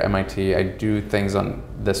researcher at MIT, I do things on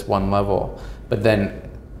this one level, but then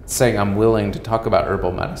saying I'm willing to talk about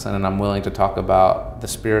herbal medicine and I'm willing to talk about the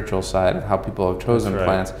spiritual side of how people have chosen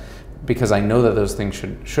plants, because I know that those things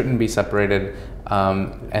shouldn't be separated,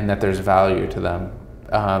 and that there's value to them.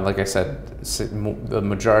 Like I said, the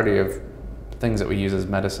majority of things that we use as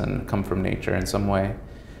medicine come from nature in some way,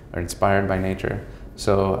 or inspired by nature.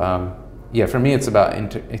 So for me, it's about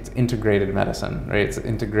it's integrated medicine, right? It's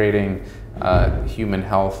integrating human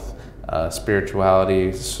health,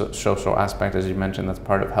 spirituality, social aspect, as you mentioned, that's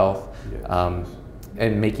part of health,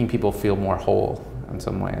 and making people feel more whole in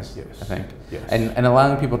some ways, I think. Yes. And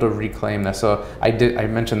allowing people to reclaim this. So I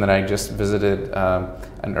mentioned that I just visited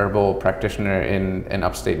an herbal practitioner in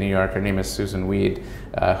upstate New York. Her name is Susan Weed,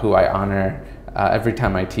 who I honor. Every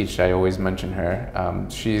time I teach, I always mention her.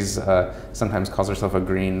 She's sometimes calls herself a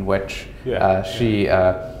green witch. She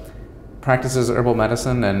practices herbal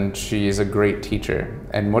medicine, and she's a great teacher.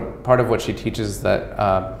 And part of what she teaches is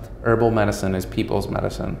that herbal medicine is people's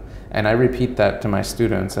medicine. And I repeat that to my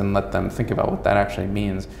students and let them think about what that actually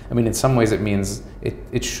means. In some ways it means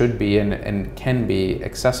it should be and can be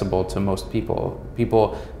accessible to most people.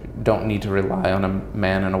 People don't need to rely on a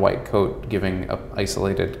man in a white coat giving an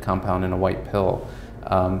isolated compound in a white pill.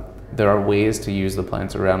 There are ways to use the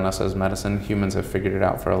plants around us as medicine. Humans have figured it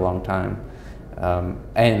out for a long time.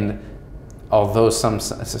 And although some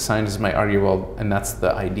scientists might argue, well, and that's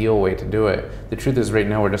the ideal way to do it, the truth is right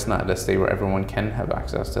now we're just not at a state where everyone can have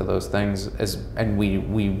access to those things, and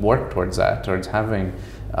we work towards that, towards having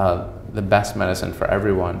the best medicine for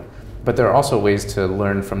everyone. But there are also ways to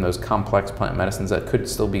learn from those complex plant medicines that could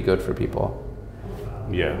still be good for people.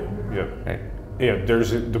 Right.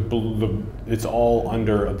 There's it's all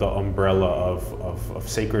under the umbrella of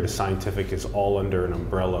sacred to scientific, is all under an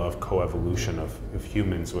umbrella of coevolution of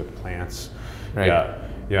humans with plants. Right.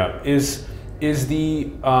 Is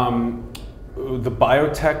the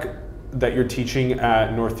biotech that you're teaching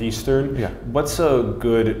at Northeastern, what's a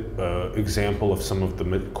good example of some of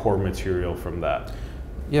the core material from that?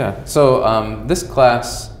 So this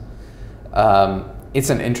class, it's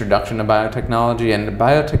an introduction to biotechnology, and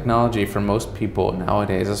biotechnology for most people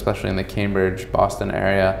nowadays, especially in the Cambridge, Boston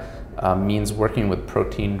area, means working with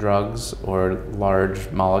protein drugs or large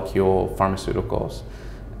molecule pharmaceuticals.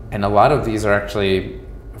 And a lot of these are actually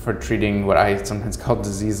for treating what I sometimes call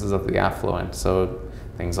diseases of the affluent. So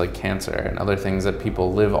things like cancer and other things that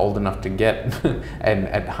people live old enough to get and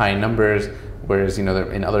at high numbers, whereas in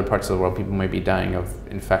other parts of the world people might be dying of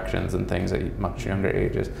infections and things at much younger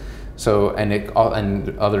ages. So, and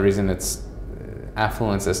other reason it's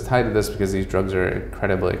affluence is tied to this because these drugs are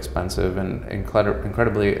incredibly expensive and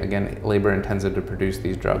incredibly, again, labor intensive to produce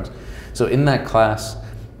these drugs. So in that class,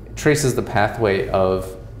 it traces the pathway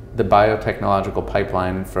of the biotechnological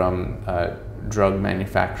pipeline from drug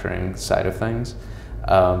manufacturing side of things.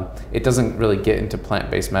 It doesn't really get into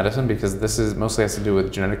plant-based medicine because this is mostly has to do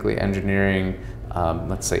with genetically engineering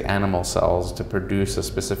let's say, animal cells to produce a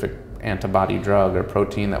specific antibody drug or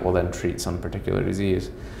protein that will then treat some particular disease.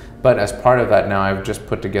 But as part of that now, I've just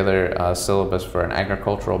put together a syllabus for an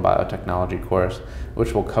agricultural biotechnology course,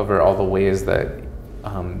 which will cover all the ways that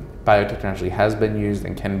biotechnology has been used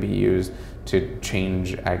and can be used to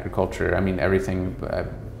change agriculture. I mean, everything,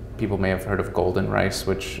 people may have heard of golden rice,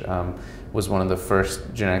 which was one of the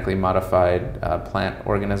first genetically modified plant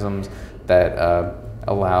organisms that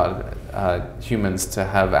allowed humans to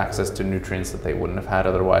have access to nutrients that they wouldn't have had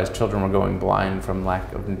otherwise. Children were going blind from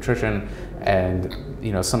lack of nutrition, and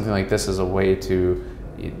something like this is a way to.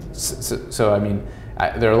 So I mean,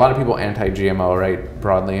 there are a lot of people anti-GMO, right,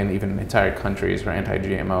 broadly, and even entire countries are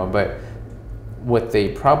anti-GMO. But what they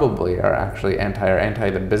probably are actually anti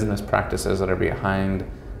the business practices that are behind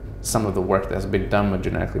some of the work that has been done with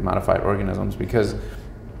genetically modified organisms, because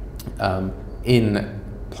in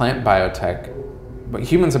plant biotech, but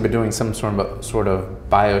humans have been doing some sort of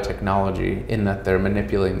biotechnology in that they're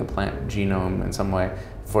manipulating the plant genome in some way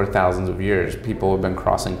for thousands of years. People have been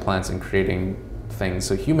crossing plants and creating things.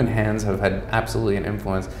 So human hands have had absolutely an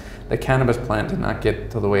influence. The cannabis plant did not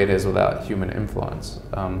get to the way it is without human influence.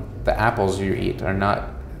 The apples you eat are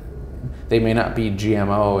not, they may not be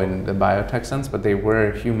GMO in the biotech sense, but they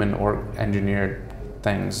were human or engineered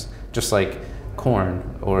things, just like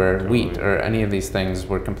corn or wheat or any of these things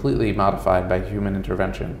were completely modified by human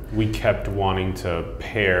intervention. We kept wanting to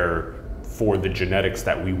pair for the genetics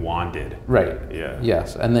that we wanted. Right. Yeah.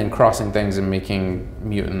 Yes, and then crossing things and making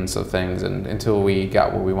mutants of things, and until we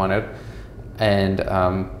got what we wanted. And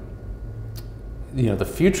the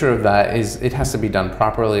future of that is it has to be done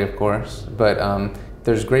properly, of course, but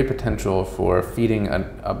there's great potential for feeding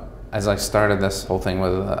as I started this whole thing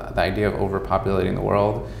with the idea of overpopulating the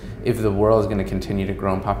world. If the world is going to continue to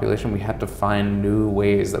grow in population, we have to find new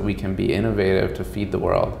ways that we can be innovative to feed the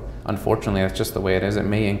world. Unfortunately, that's just the way it is. It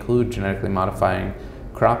may include genetically modifying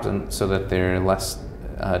crops so that they're less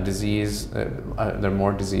they're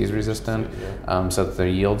more disease resistant, so that their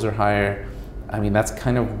yields are higher. I mean, that's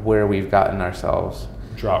kind of where we've gotten ourselves.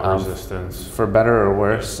 Drought resistance. For better or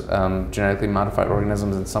worse, genetically modified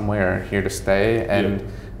organisms in some way are here to stay, and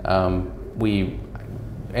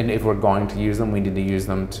and if we're going to use them, we need to use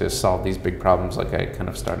them to solve these big problems like I kind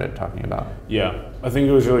of started talking about. Yeah, I think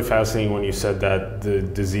it was really fascinating when you said that the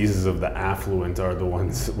diseases of the affluent are the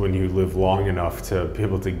ones when you live long enough to be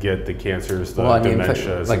able to get the cancers, the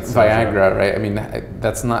dementias. Like Viagra, right? I mean,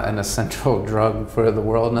 that's not an essential drug for the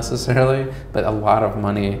world necessarily, but a lot of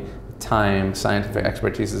money, time, scientific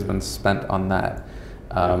expertise has been spent on that.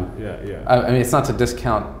 I mean, it's not to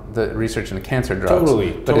discount the research into cancer drugs,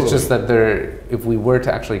 but it's just that if we were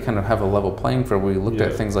to actually kind of have a level playing field, we looked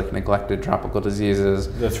at things like neglected tropical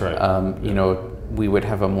diseases. That's right. We would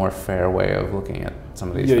have a more fair way of looking at some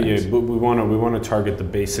of these things. But we want to target the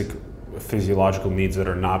basic physiological needs that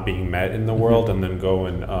are not being met in the world, and then go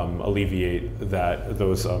and alleviate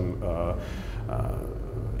those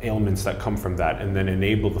ailments that come from that, and then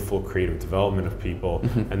enable the full creative development of people,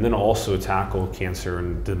 and then also tackle cancer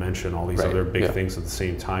and dementia and all these other big things at the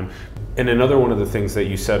same time. And another one of the things that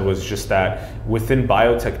you said was just that within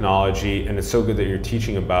biotechnology, and it's so good that you're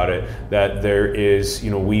teaching about it, that there is,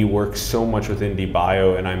 we work so much with Indie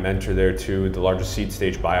Bio, and I mentor there too, the largest seed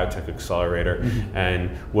stage biotech accelerator, and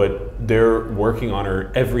what they're working on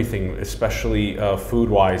are everything, especially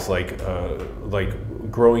food-wise, like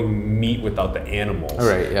growing meat without the animals.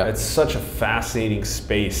 Right, yeah. It's such a fascinating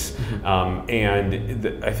space,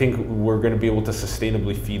 and I think we're going to be able to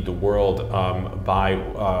sustainably feed the world by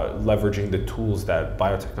leveraging the tools that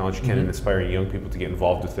biotechnology can, and inspiring young people to get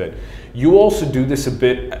involved with it. You also do this a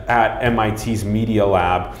bit at MIT's Media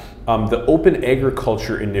Lab. The Open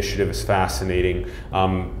Agriculture Initiative is fascinating.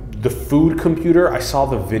 The food computer, I saw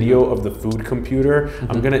the video of the food computer.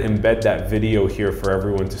 I'm gonna embed that video here for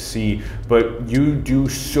everyone to see, but you do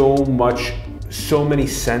so many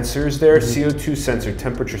sensors there, CO2 sensor,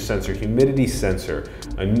 temperature sensor, humidity sensor,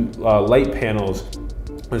 light panels.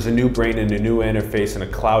 There's a new brain and a new interface and a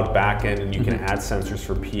cloud backend, and you can add sensors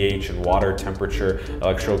for pH and water temperature,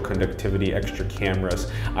 electroconductivity, extra cameras.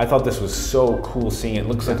 I thought this was so cool seeing it. It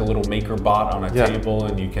looks like a little maker bot on a table,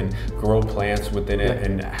 and you can grow plants within it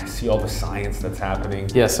and see all the science that's happening.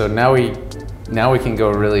 Yeah, so now we can go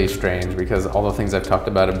really strange, because all the things I've talked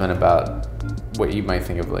about have been about what you might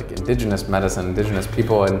think of like indigenous medicine, indigenous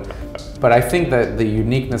people, but I think that the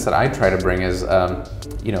uniqueness that I try to bring is,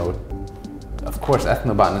 of course,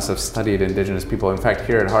 ethnobotanists have studied indigenous people. In fact,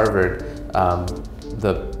 here at Harvard,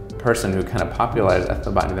 the person who kind of popularized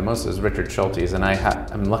ethnobotany the most is Richard Schultes, and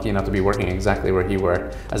I'm lucky enough to be working exactly where he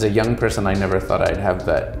worked. As a young person, I never thought I'd have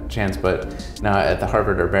that chance, but now at the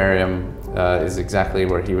Harvard Herbarium, is exactly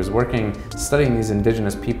where he was working, studying these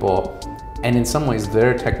indigenous people, and in some ways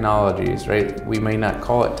their technologies, right? We may not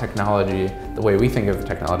call it technology the way we think of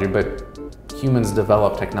technology, but humans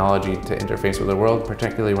develop technology to interface with the world,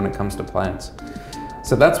 particularly when it comes to plants.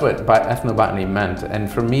 So that's what ethnobotany meant.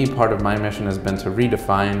 And for me, part of my mission has been to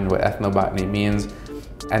redefine what ethnobotany means.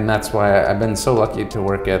 And that's why I've been so lucky to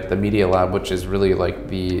work at the Media Lab, which is really like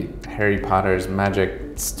the Harry Potter's magic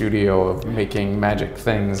studio of making magic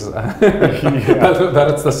things.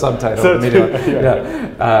 That's the subtitle of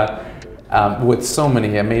Media Lab. With so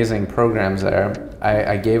many amazing programs there.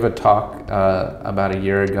 I gave a talk about a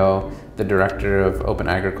year ago. The director of open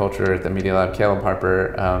agriculture at the Media Lab, Caleb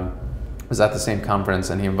Harper, was at the same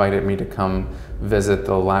conference, and he invited me to come visit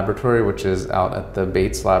the laboratory, which is out at the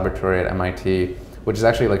Bates Laboratory at MIT, which is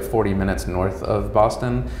actually like 40 minutes north of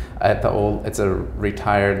Boston. It's a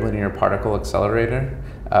retired linear particle accelerator,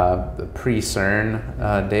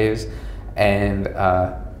 pre-CERN days, and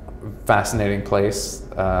fascinating place,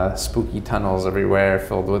 spooky tunnels everywhere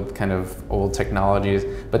filled with kind of old technologies.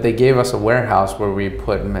 But they gave us a warehouse where we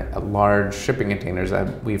put large shipping containers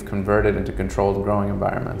that we've converted into controlled growing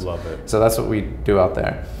environments. Love it. So that's what we do out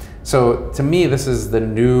there. So to me, this is the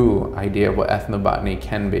new idea of what ethnobotany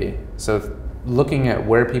can be. So looking at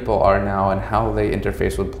where people are now and how they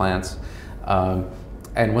interface with plants,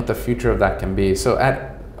 and what the future of that can be. So at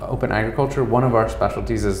Open Agriculture, one of our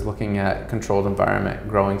specialties is looking at controlled environment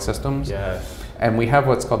growing systems. Yes. And we have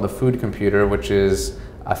what's called the food computer, which is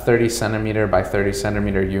a 30 centimeter by 30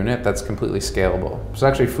 centimeter unit that's completely scalable. So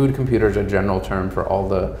actually food computer is a general term for all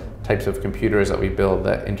the types of computers that we build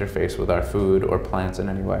that interface with our food or plants in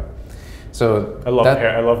any way. So I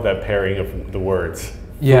love that pairing of the words.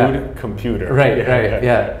 Food computer. Right,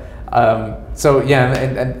 yeah.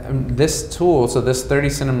 And this tool, so this 30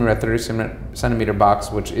 centimeter by 30 centimeter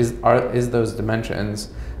box, which is those dimensions,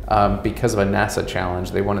 because of a NASA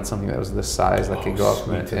challenge. They wanted something that was this size that could go up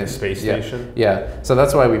to the space station. Yeah, so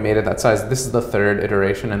that's why we made it that size. This is the third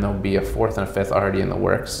iteration, and there'll be a fourth and a fifth already in the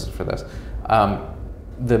works for this.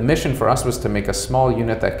 The mission for us was to make a small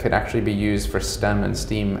unit that could actually be used for STEM and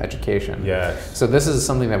STEAM education. Yes. So this is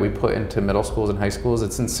something that we put into middle schools and high schools.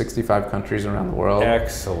 It's in 65 countries around the world.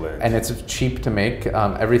 Excellent. And it's cheap to make.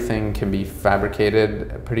 Everything can be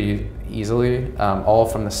fabricated pretty easily, all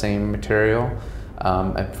from the same material.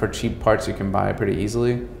 And for cheap parts you can buy pretty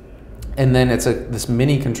easily. And then it's this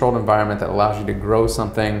mini controlled environment that allows you to grow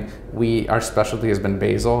something. Our specialty has been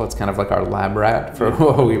basil. It's kind of like our lab rat for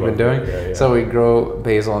what we've been doing. Yeah. So we grow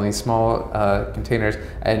basil in these small containers,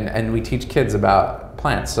 and we teach kids about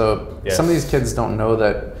plants. So some of these kids don't know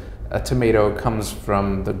that a tomato comes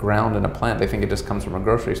from the ground in a plant. They think it just comes from a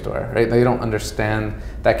grocery store, right? They don't understand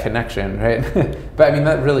that connection, right? But I mean,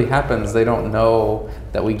 that really happens. They don't know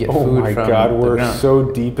that we get food from the ground. Oh my God, we're so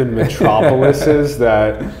deep in metropolises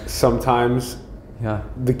that sometimes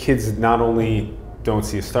the kids not only don't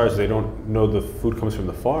see stars, they don't know the food comes from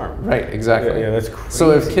the farm. Right, exactly. Yeah, that's crazy.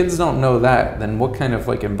 So if kids don't know that, then what kind of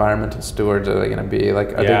like environmental stewards are they going to be? Like,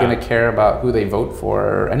 are they going to care about who they vote for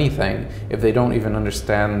or anything if they don't even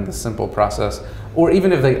understand the simple process? Or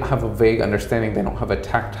even if they have a vague understanding, they don't have a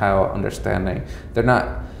tactile understanding. They're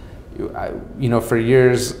not, for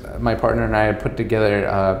years, my partner and I had put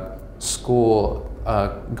together school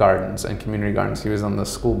gardens and community gardens. He was on the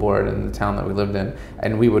school board in the town that we lived in,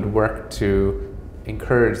 and we would work to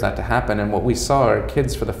encourage that to happen. And what we saw are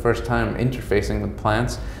kids for the first time interfacing with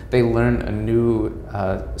plants. They learn a new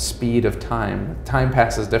speed of time. Time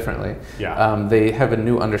passes differently. They have a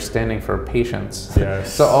new understanding for patience.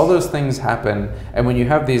 Yes. So all those things happen. And when you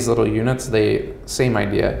have these little units, same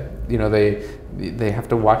idea. They have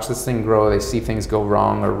to watch this thing grow. They see things go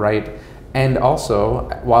wrong or right. And also,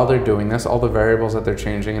 while they're doing this, all the variables that they're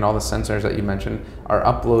changing and all the sensors that you mentioned are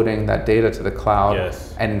uploading that data to the cloud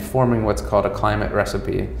and forming what's called a climate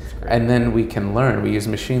recipe. And then we can learn. We use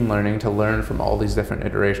machine learning to learn from all these different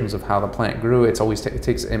iterations of how the plant grew. It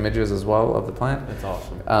takes images as well of the plant. That's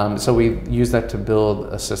awesome. So we use that to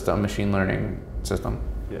build a machine learning system.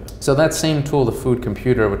 Yeah. So that same tool, the food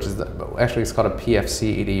computer, which is actually it's called a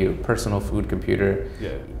PFC EDU, personal food computer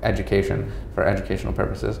education for educational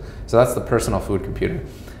purposes. So that's the personal food computer.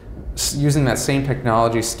 Using that same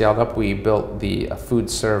technology scaled up, we built the food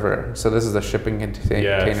server. So this is a shipping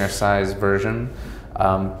container size version.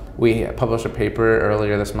 We published a paper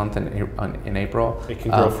earlier this month in April. It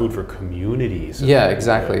can grow food for communities. Yeah,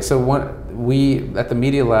 exactly. So we at the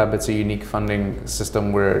Media Lab, it's a unique funding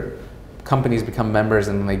system where companies become members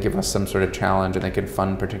and they give us some sort of challenge and they can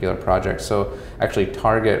fund particular projects. So actually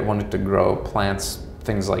Target wanted to grow plants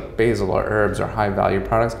things like basil or herbs or high value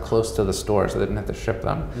products close to the store so they didn't have to ship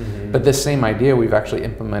them. But this same idea we've actually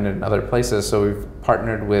implemented in other places. So we've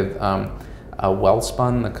partnered with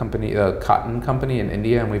Wellspun, the cotton company in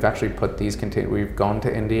India, and we've actually put these we've gone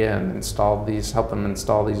to India and helped them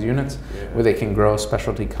install these units where they can grow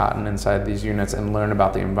specialty cotton inside these units and learn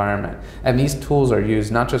about the environment. And these tools are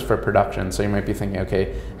used not just for production. So you might be thinking,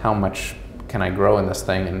 okay, how much can I grow in this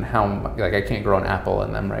thing, and I can't grow an apple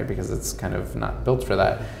in them, right? Because it's kind of not built for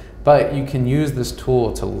that. But you can use this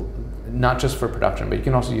tool to not just for production, but you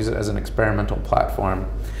can also use it as an experimental platform.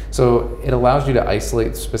 So it allows you to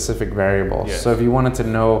isolate specific variables. Yes. So if you wanted to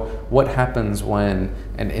know what happens when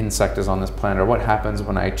an insect is on this plant, or what happens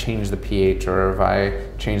when I change the pH, or if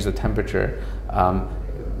I change the temperature,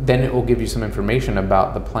 then it will give you some information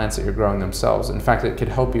about the plants that you're growing themselves. In fact, it could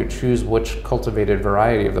help you choose which cultivated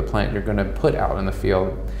variety of the plant you're going to put out in the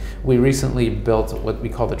field. We recently built what we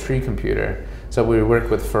call the tree computer. So we work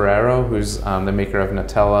with Ferrero, who's the maker of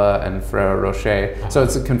Nutella and Ferrero Rocher. So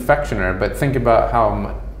it's a confectioner, but think about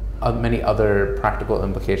how many other practical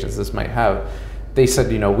implications this might have. They said,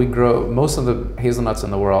 we grow most of the hazelnuts in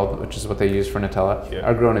the world, which is what they use for Nutella,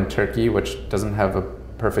 are grown in Turkey, which doesn't have a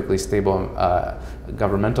perfectly stable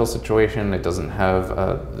governmental situation. It doesn't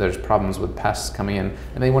have, there's problems with pests coming in,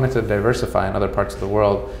 and they wanted to diversify in other parts of the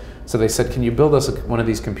world. So they said, can you build us one of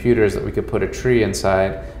these computers that we could put a tree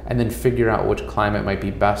inside and then figure out which climate might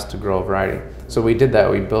be best to grow a variety? So we did that.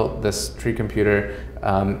 We built this tree computer,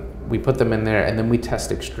 we put them in there, and then we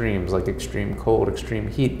test extremes, like extreme cold, extreme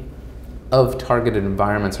heat of targeted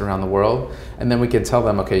environments around the world. And then we can tell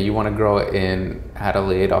them, okay, you want to grow it in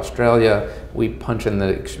Adelaide, Australia. We punch in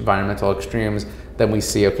the environmental extremes. Then we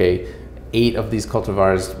see, okay, 8 of these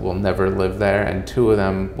cultivars will never live there, and 2 of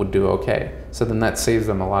them would do okay. So then that saves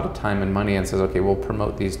them a lot of time and money, and says, okay, we'll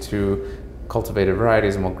promote these 2 cultivated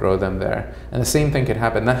varieties and we'll grow them there. And the same thing could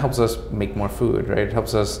happen. That helps us make more food, right? It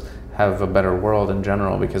helps us have a better world in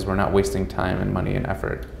general because we're not wasting time and money and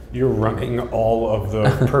effort. You're running all of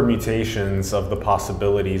the permutations of the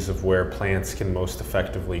possibilities of where plants can most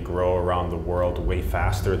effectively grow around the world way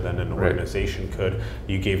faster than an organization could.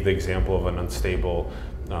 You gave the example of an unstable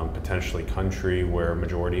potentially country where a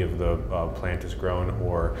majority of the plant is grown,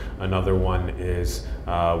 or another one is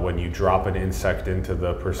when you drop an insect into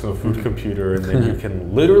the personal food computer, and then you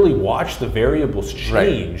can literally watch the variables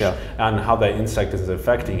change on how that insect is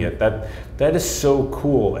affecting it. That is so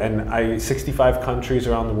cool. And 65 countries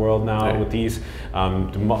around the world now with these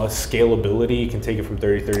scalability. You can take it from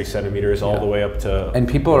 30 centimeters all the way up to. And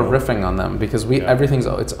people are riffing on them because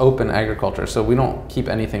it's open agriculture, so we don't keep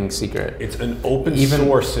anything secret. It's an open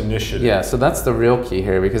source initiative. Yeah, so that's the real key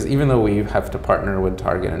here, because even though we have to partner with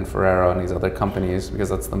Target and Ferrero and these other companies, because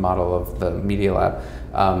that's the model of the Media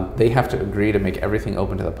Lab, they have to agree to make everything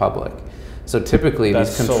open to the public. So typically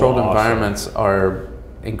these controlled environments are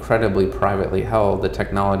incredibly privately held. The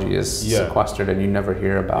technology is sequestered, and you never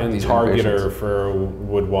hear about these innovations. And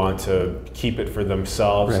would want to keep it for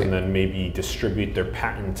themselves and then maybe distribute their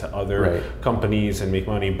patent to other companies and make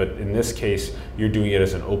money. But in this case, you're doing it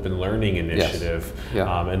as an open learning initiative.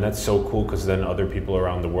 And that's so cool, because then other people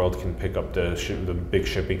around the world can pick up the big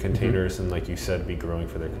shipping containers and, like you said, be growing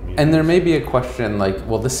for their community. And there may be a question like,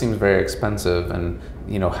 well, this seems very expensive, and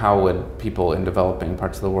how would people in developing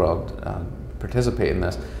parts of the world participate in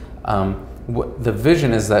this? The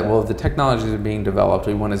vision is that, well, if the technologies are being developed,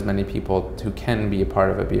 we want as many people who can be a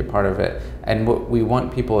part of it. And what we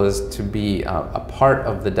want people is to be a part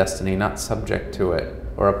of the destiny, not subject to it,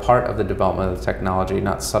 or a part of the development of the technology,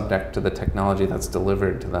 not subject to the technology that's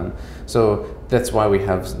delivered to them. So that's why we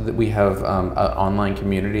have an online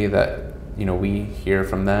community that we hear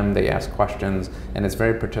from them, they ask questions, and it's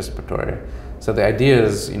very participatory. So the idea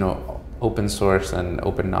is, open source and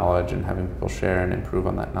open knowledge, and having people share and improve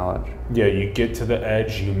on that knowledge. Yeah, you get to the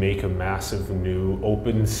edge, you make a massive new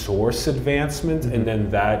open source advancement, and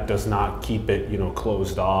then that does not keep it,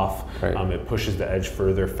 closed off. It pushes the edge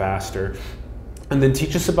further, faster. And then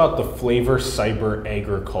teach us about the flavor cyber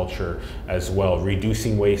agriculture as well.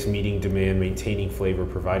 Reducing waste, meeting demand, maintaining flavor,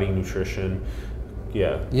 providing nutrition.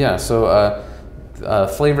 Yeah, so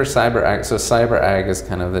flavor cyber ag. So cyber ag is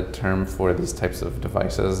kind of the term for these types of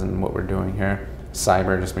devices and what we're doing here.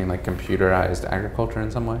 Cyber just meaning like computerized agriculture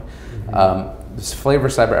in some way. This flavor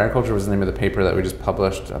cyber agriculture was the name of the paper that we just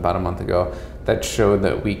published about a month ago that showed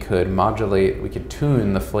that we could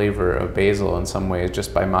tune the flavor of basil in some ways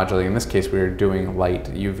just by modulating. In this case, we were doing light,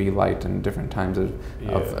 UV light, and different times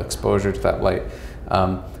of exposure to that light.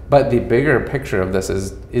 But the bigger picture of this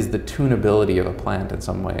is the tunability of a plant in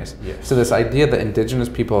some ways. So this idea that indigenous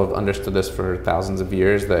people have understood this for thousands of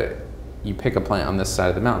years, that you pick a plant on this side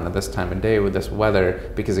of the mountain at this time of day with this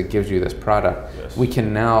weather because it gives you this product. Yes. We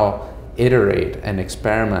can now iterate and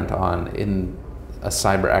experiment on in a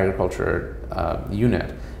cyber agriculture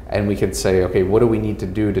unit. And we could say, okay, what do we need to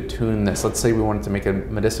do to tune this? Let's say we wanted to make a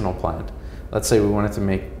medicinal plant. Let's say we wanted to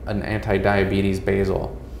make an anti-diabetes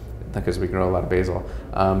basil, because we grow a lot of basil.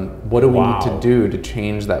 What do we need to do to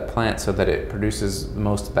change that plant so that it produces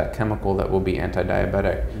most of that chemical that will be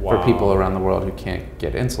anti-diabetic for people around the world who can't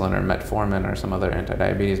get insulin or metformin or some other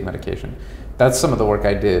anti-diabetes medication? That's some of the work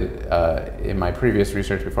I did in my previous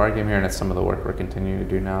research before I came here, and it's some of the work we're continuing to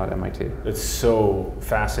do now at MIT. It's so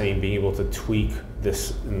fascinating being able to tweak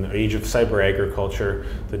this in the age of cyber agriculture,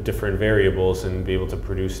 the different variables, and be able to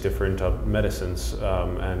produce different medicines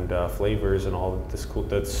and flavors and all this cool.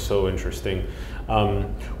 That's so interesting.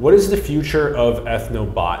 What is the future of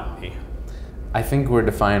ethnobotany? I think we're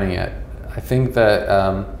defining it. I think that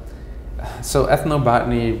so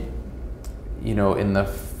ethnobotany, you know, in the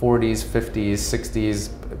 40s, 50s, 60s,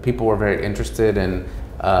 people were very interested in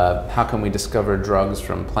how can we discover drugs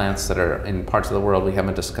from plants that are in parts of the world we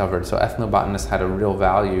haven't discovered. So ethnobotanists had a real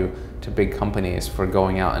value to big companies for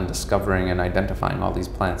going out and discovering and identifying all these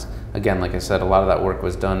plants. Again, like I said, a lot of that work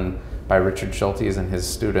was done by Richard Schultes and his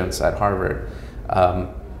students at Harvard.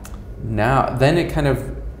 Then it kind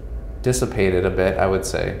of dissipated a bit, I would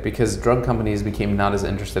say, because drug companies became not as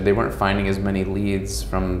interested. They weren't finding as many leads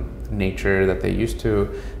from nature that they used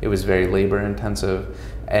to. It was very labor intensive.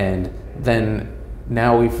 And then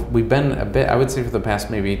now we've been a bit, I would say for the past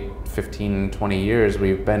maybe 15, 20 years,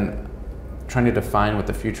 we've been trying to define what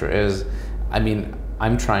the future is. I mean,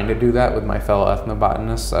 I'm trying to do that with my fellow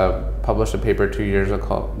ethnobotanists. I published a paper 2 years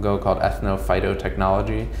ago called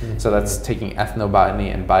Ethnophytotechnology. So that's taking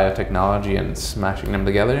ethnobotany and biotechnology and smashing them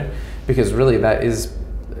together, because really that is,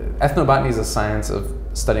 ethnobotany is a science of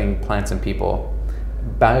studying plants and people.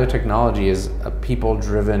 Biotechnology is a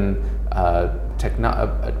people-driven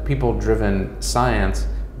science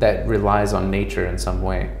that relies on nature in some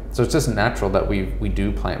way. So it's just natural that we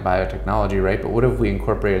do plant biotechnology, right? But what if we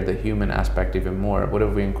incorporated the human aspect even more? What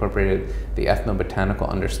if we incorporated the ethnobotanical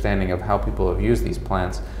understanding of how people have used these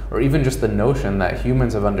plants? Or even just the notion that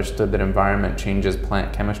humans have understood that environment changes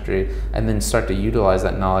plant chemistry, and then start to utilize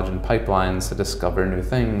that knowledge in pipelines to discover new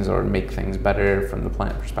things or make things better from the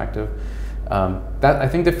plant perspective. I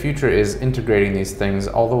think the future is integrating these things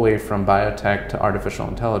all the way from biotech to artificial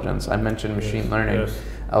intelligence. I mentioned machine learning. Yes.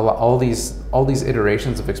 All these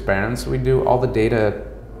iterations of experiments we do, all the data,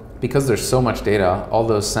 because there's so much data, all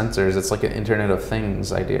those sensors, it's like an Internet of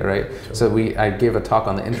Things idea, right? Sure. So I gave a talk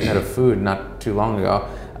on the Internet of Food not too long ago,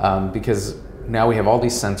 because now we have all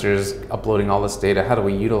these sensors uploading all this data. How do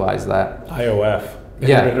we utilize that? IOF.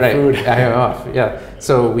 Yeah, right. IOF. Yeah.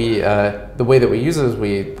 So the way that we use it is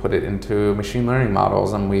we put it into machine learning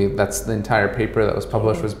models, and that's the entire paper that was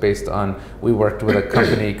published was based on. We worked with a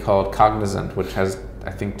company called Cognizant, which has, I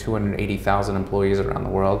think, 280,000 employees around the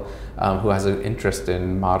world, who has an interest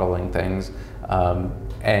in modeling things,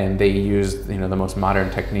 and they used the most modern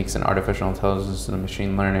techniques in artificial intelligence and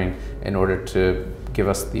machine learning in order to give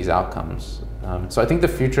us these outcomes. So I think the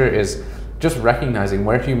future is just recognizing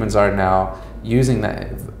where humans are now, using that,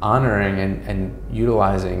 honoring and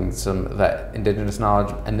utilizing some of that indigenous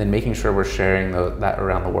knowledge, and then making sure we're sharing that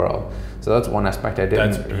around the world. So that's one aspect I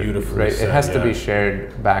didn't. That's beautiful. Right, it has to be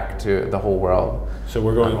shared back to the whole world. So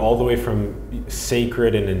we're going all the way from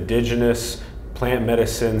sacred and indigenous plant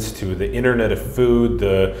medicines to the Internet of Food,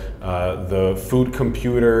 the food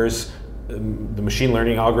computers, the machine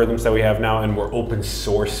learning algorithms that we have now, and we're open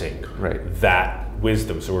sourcing that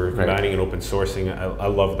wisdom. So we're combining and open sourcing. I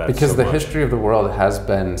love that because so the much. history of the world has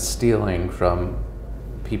been stealing from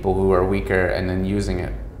people who are weaker and then using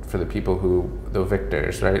it for the people the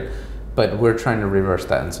victors, right? But we're trying to reverse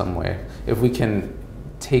that in some way. If we can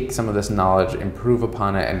take some of this knowledge, improve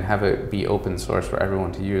upon it, and have it be open source for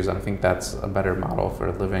everyone to use, I think that's a better model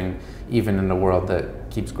for living, even in a world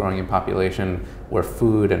that keeps growing in population, where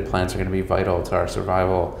food and plants are going to be vital to our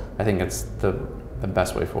survival. I think it's the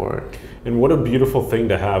best way forward. And what a beautiful thing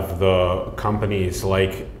to have the companies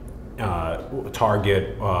like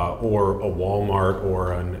Target or a Walmart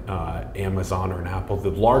or an Amazon or an Apple, the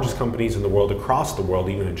largest companies in the world, across the world,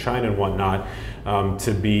 even in China and whatnot,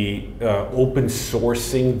 to be open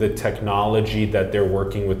sourcing the technology that they're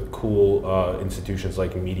working with cool institutions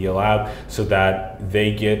like Media Lab, so that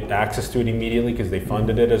they get access to it immediately because they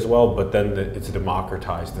funded it as well, but then it's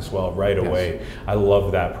democratized as well right away. I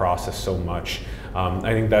love that process so much.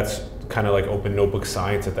 I think that's kind of like open notebook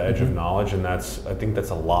science at the edge of knowledge, and I think that's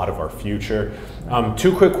a lot of our future.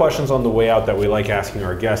 Two quick questions on the way out that we like asking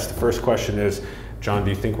our guests. The first question is, John,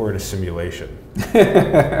 do you think we're in a simulation?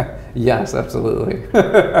 Yes, absolutely.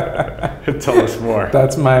 Tell us more.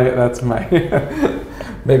 That's my.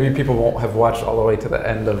 Maybe people won't have watched all the way to the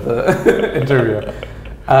end of the interview.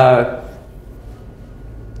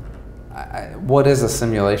 What is a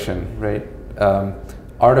simulation, right?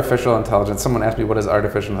 Artificial intelligence. Someone asked me, what is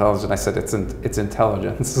artificial intelligence? And I said, it's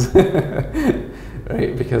intelligence,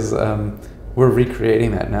 right? Because we're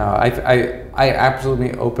recreating that now. I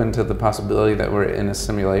absolutely open to the possibility that we're in a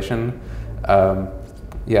simulation.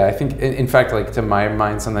 Yeah, I think, in fact, like to my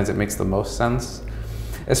mind, sometimes it makes the most sense,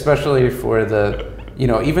 especially for the,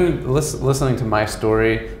 even listening to my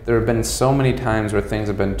story, there have been so many times where things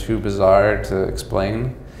have been too bizarre to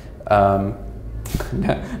explain.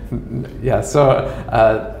 Yeah, so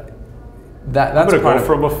that's I'm gonna part go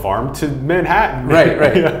from a farm to Manhattan.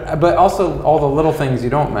 Right. Yeah. But also all the little things you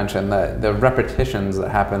don't mention, the repetitions that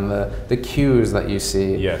happen, the cues that you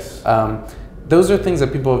see. Yes. Those are things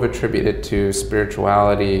that people have attributed to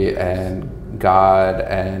spirituality and God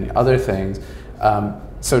and other things.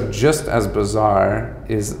 So just as bizarre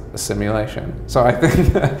is a simulation. So I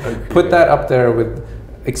think put that up there with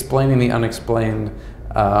explaining the unexplained.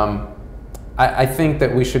 I think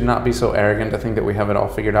that we should not be so arrogant to think that we have it all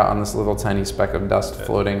figured out on this little tiny speck of dust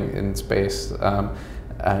floating in space.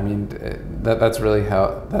 I mean, that's really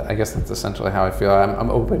I guess that's essentially how I feel.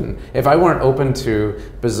 I'm open. If I weren't open to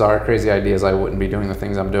bizarre, crazy ideas, I wouldn't be doing the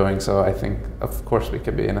things I'm doing. So I think, of course, we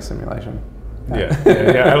could be in a simulation.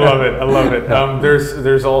 Yeah, I love it.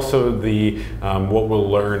 There's also the what we'll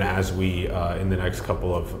learn as we in the next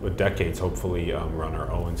couple of decades thopefully run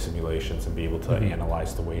our own simulations and be able to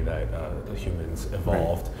analyze the way that the humans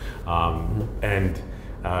evolved. And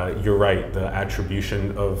you're right, the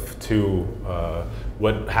attribution to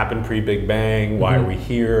what happened pre-Big Bang, why are we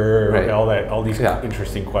here, all these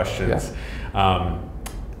interesting questions.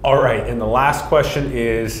 All right, and the last question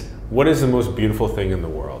is, what is the most beautiful thing in the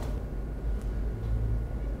world?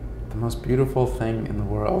 The most beautiful thing in the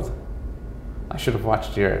world. I should have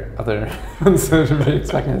watched your other ones to be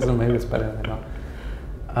expecting this, so maybe it's better than I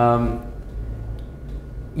know.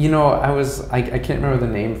 I can't remember the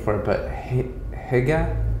name for it, but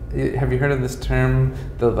Hygge? Have you heard of this term?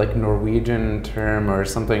 The like Norwegian term or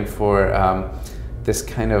something for this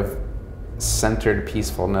kind of centered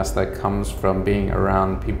peacefulness that comes from being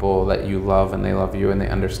around people that you love and they love you and they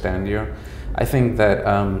understand you. I think that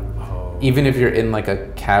even if you're in like a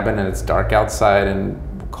cabin and it's dark outside and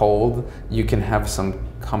cold, you can have some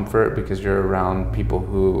comfort because you're around people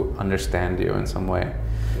who understand you in some way.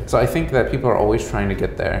 So I think that people are always trying to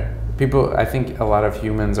get there. I think a lot of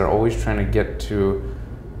humans are always trying to get to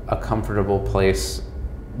a comfortable place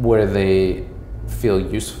where they feel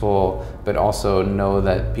useful, but also know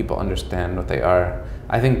that people understand what they are.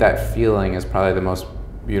 I think that feeling is probably the most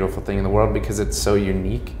beautiful thing in the world because it's so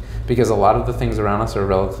unique. Because a lot of the things around us are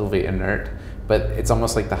relatively inert, but it's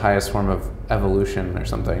almost like the highest form of evolution or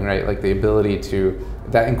something, right? Like the ability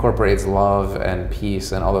that incorporates love and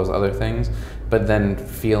peace and all those other things, but then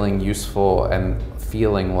feeling useful and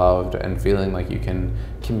feeling loved and feeling like you can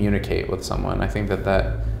communicate with someone. I think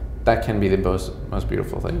that can be the most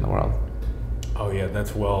beautiful thing in the world. Oh yeah,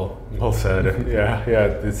 that's well said. Yeah,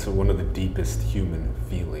 it's one of the deepest human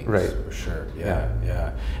feelings, right? For sure.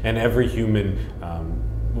 Yeah. And every human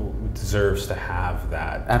deserves to have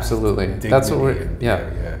that. Absolutely. That's what we're.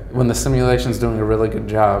 When the simulation's doing a really good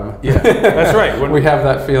job. Yeah, that's right. When we have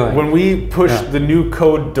that feeling. When we push the new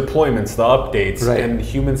code deployments, the updates, and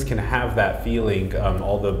humans can have that feeling,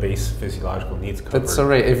 all the base physiological needs covered. That's so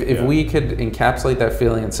right. If we could encapsulate that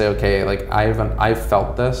feeling and say, okay, like I've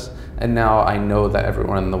felt this, and now I know that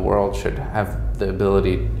everyone in the world should have the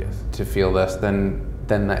ability to feel this, then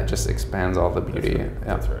that just expands all the beauty.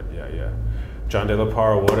 That's right. Yeah. John De La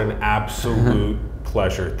Parra, what an absolute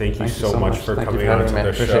pleasure. Thank you so much for coming on to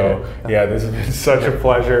the show. Yeah, this has been such a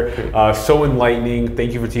pleasure. So enlightening.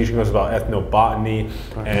 Thank you for teaching us about ethnobotany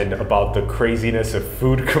and about the craziness of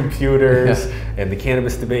food computers and the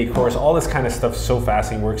cannabis debate course. All this kind of stuff is so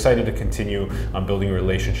fascinating. We're excited to continue building a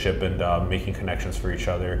relationship and making connections for each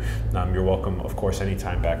other. You're welcome, of course,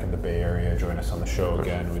 anytime back in the Bay Area. Join us on the show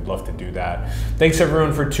again. We'd love to do that. Thanks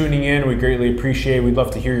everyone for tuning in. We greatly appreciate it. We'd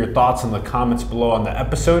love to hear your thoughts in the comments below on the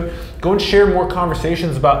episode. Go and share more conversations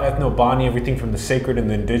about ethnobotany, everything from the sacred and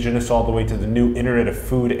the indigenous all the way to the new Internet of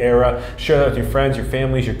Food era. Share that with your friends, your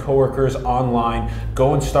families, your coworkers online.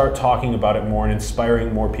 Go and start talking about it more and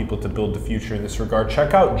inspiring more people to build the future in this regard.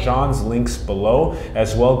 Check out John's links below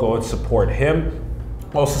as well. Go and support him.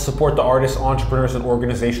 Also support the artists, entrepreneurs, and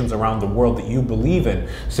organizations around the world that you believe in.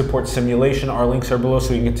 Support Simulation. Our links are below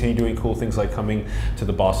so you can continue doing cool things like coming to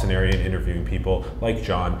the Boston area and interviewing people like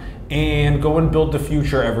John. And go and build the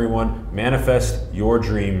future, everyone. Manifest your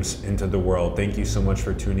dreams into the world. Thank you so much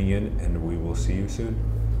for tuning in, and we will see you soon.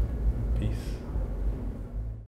 Peace.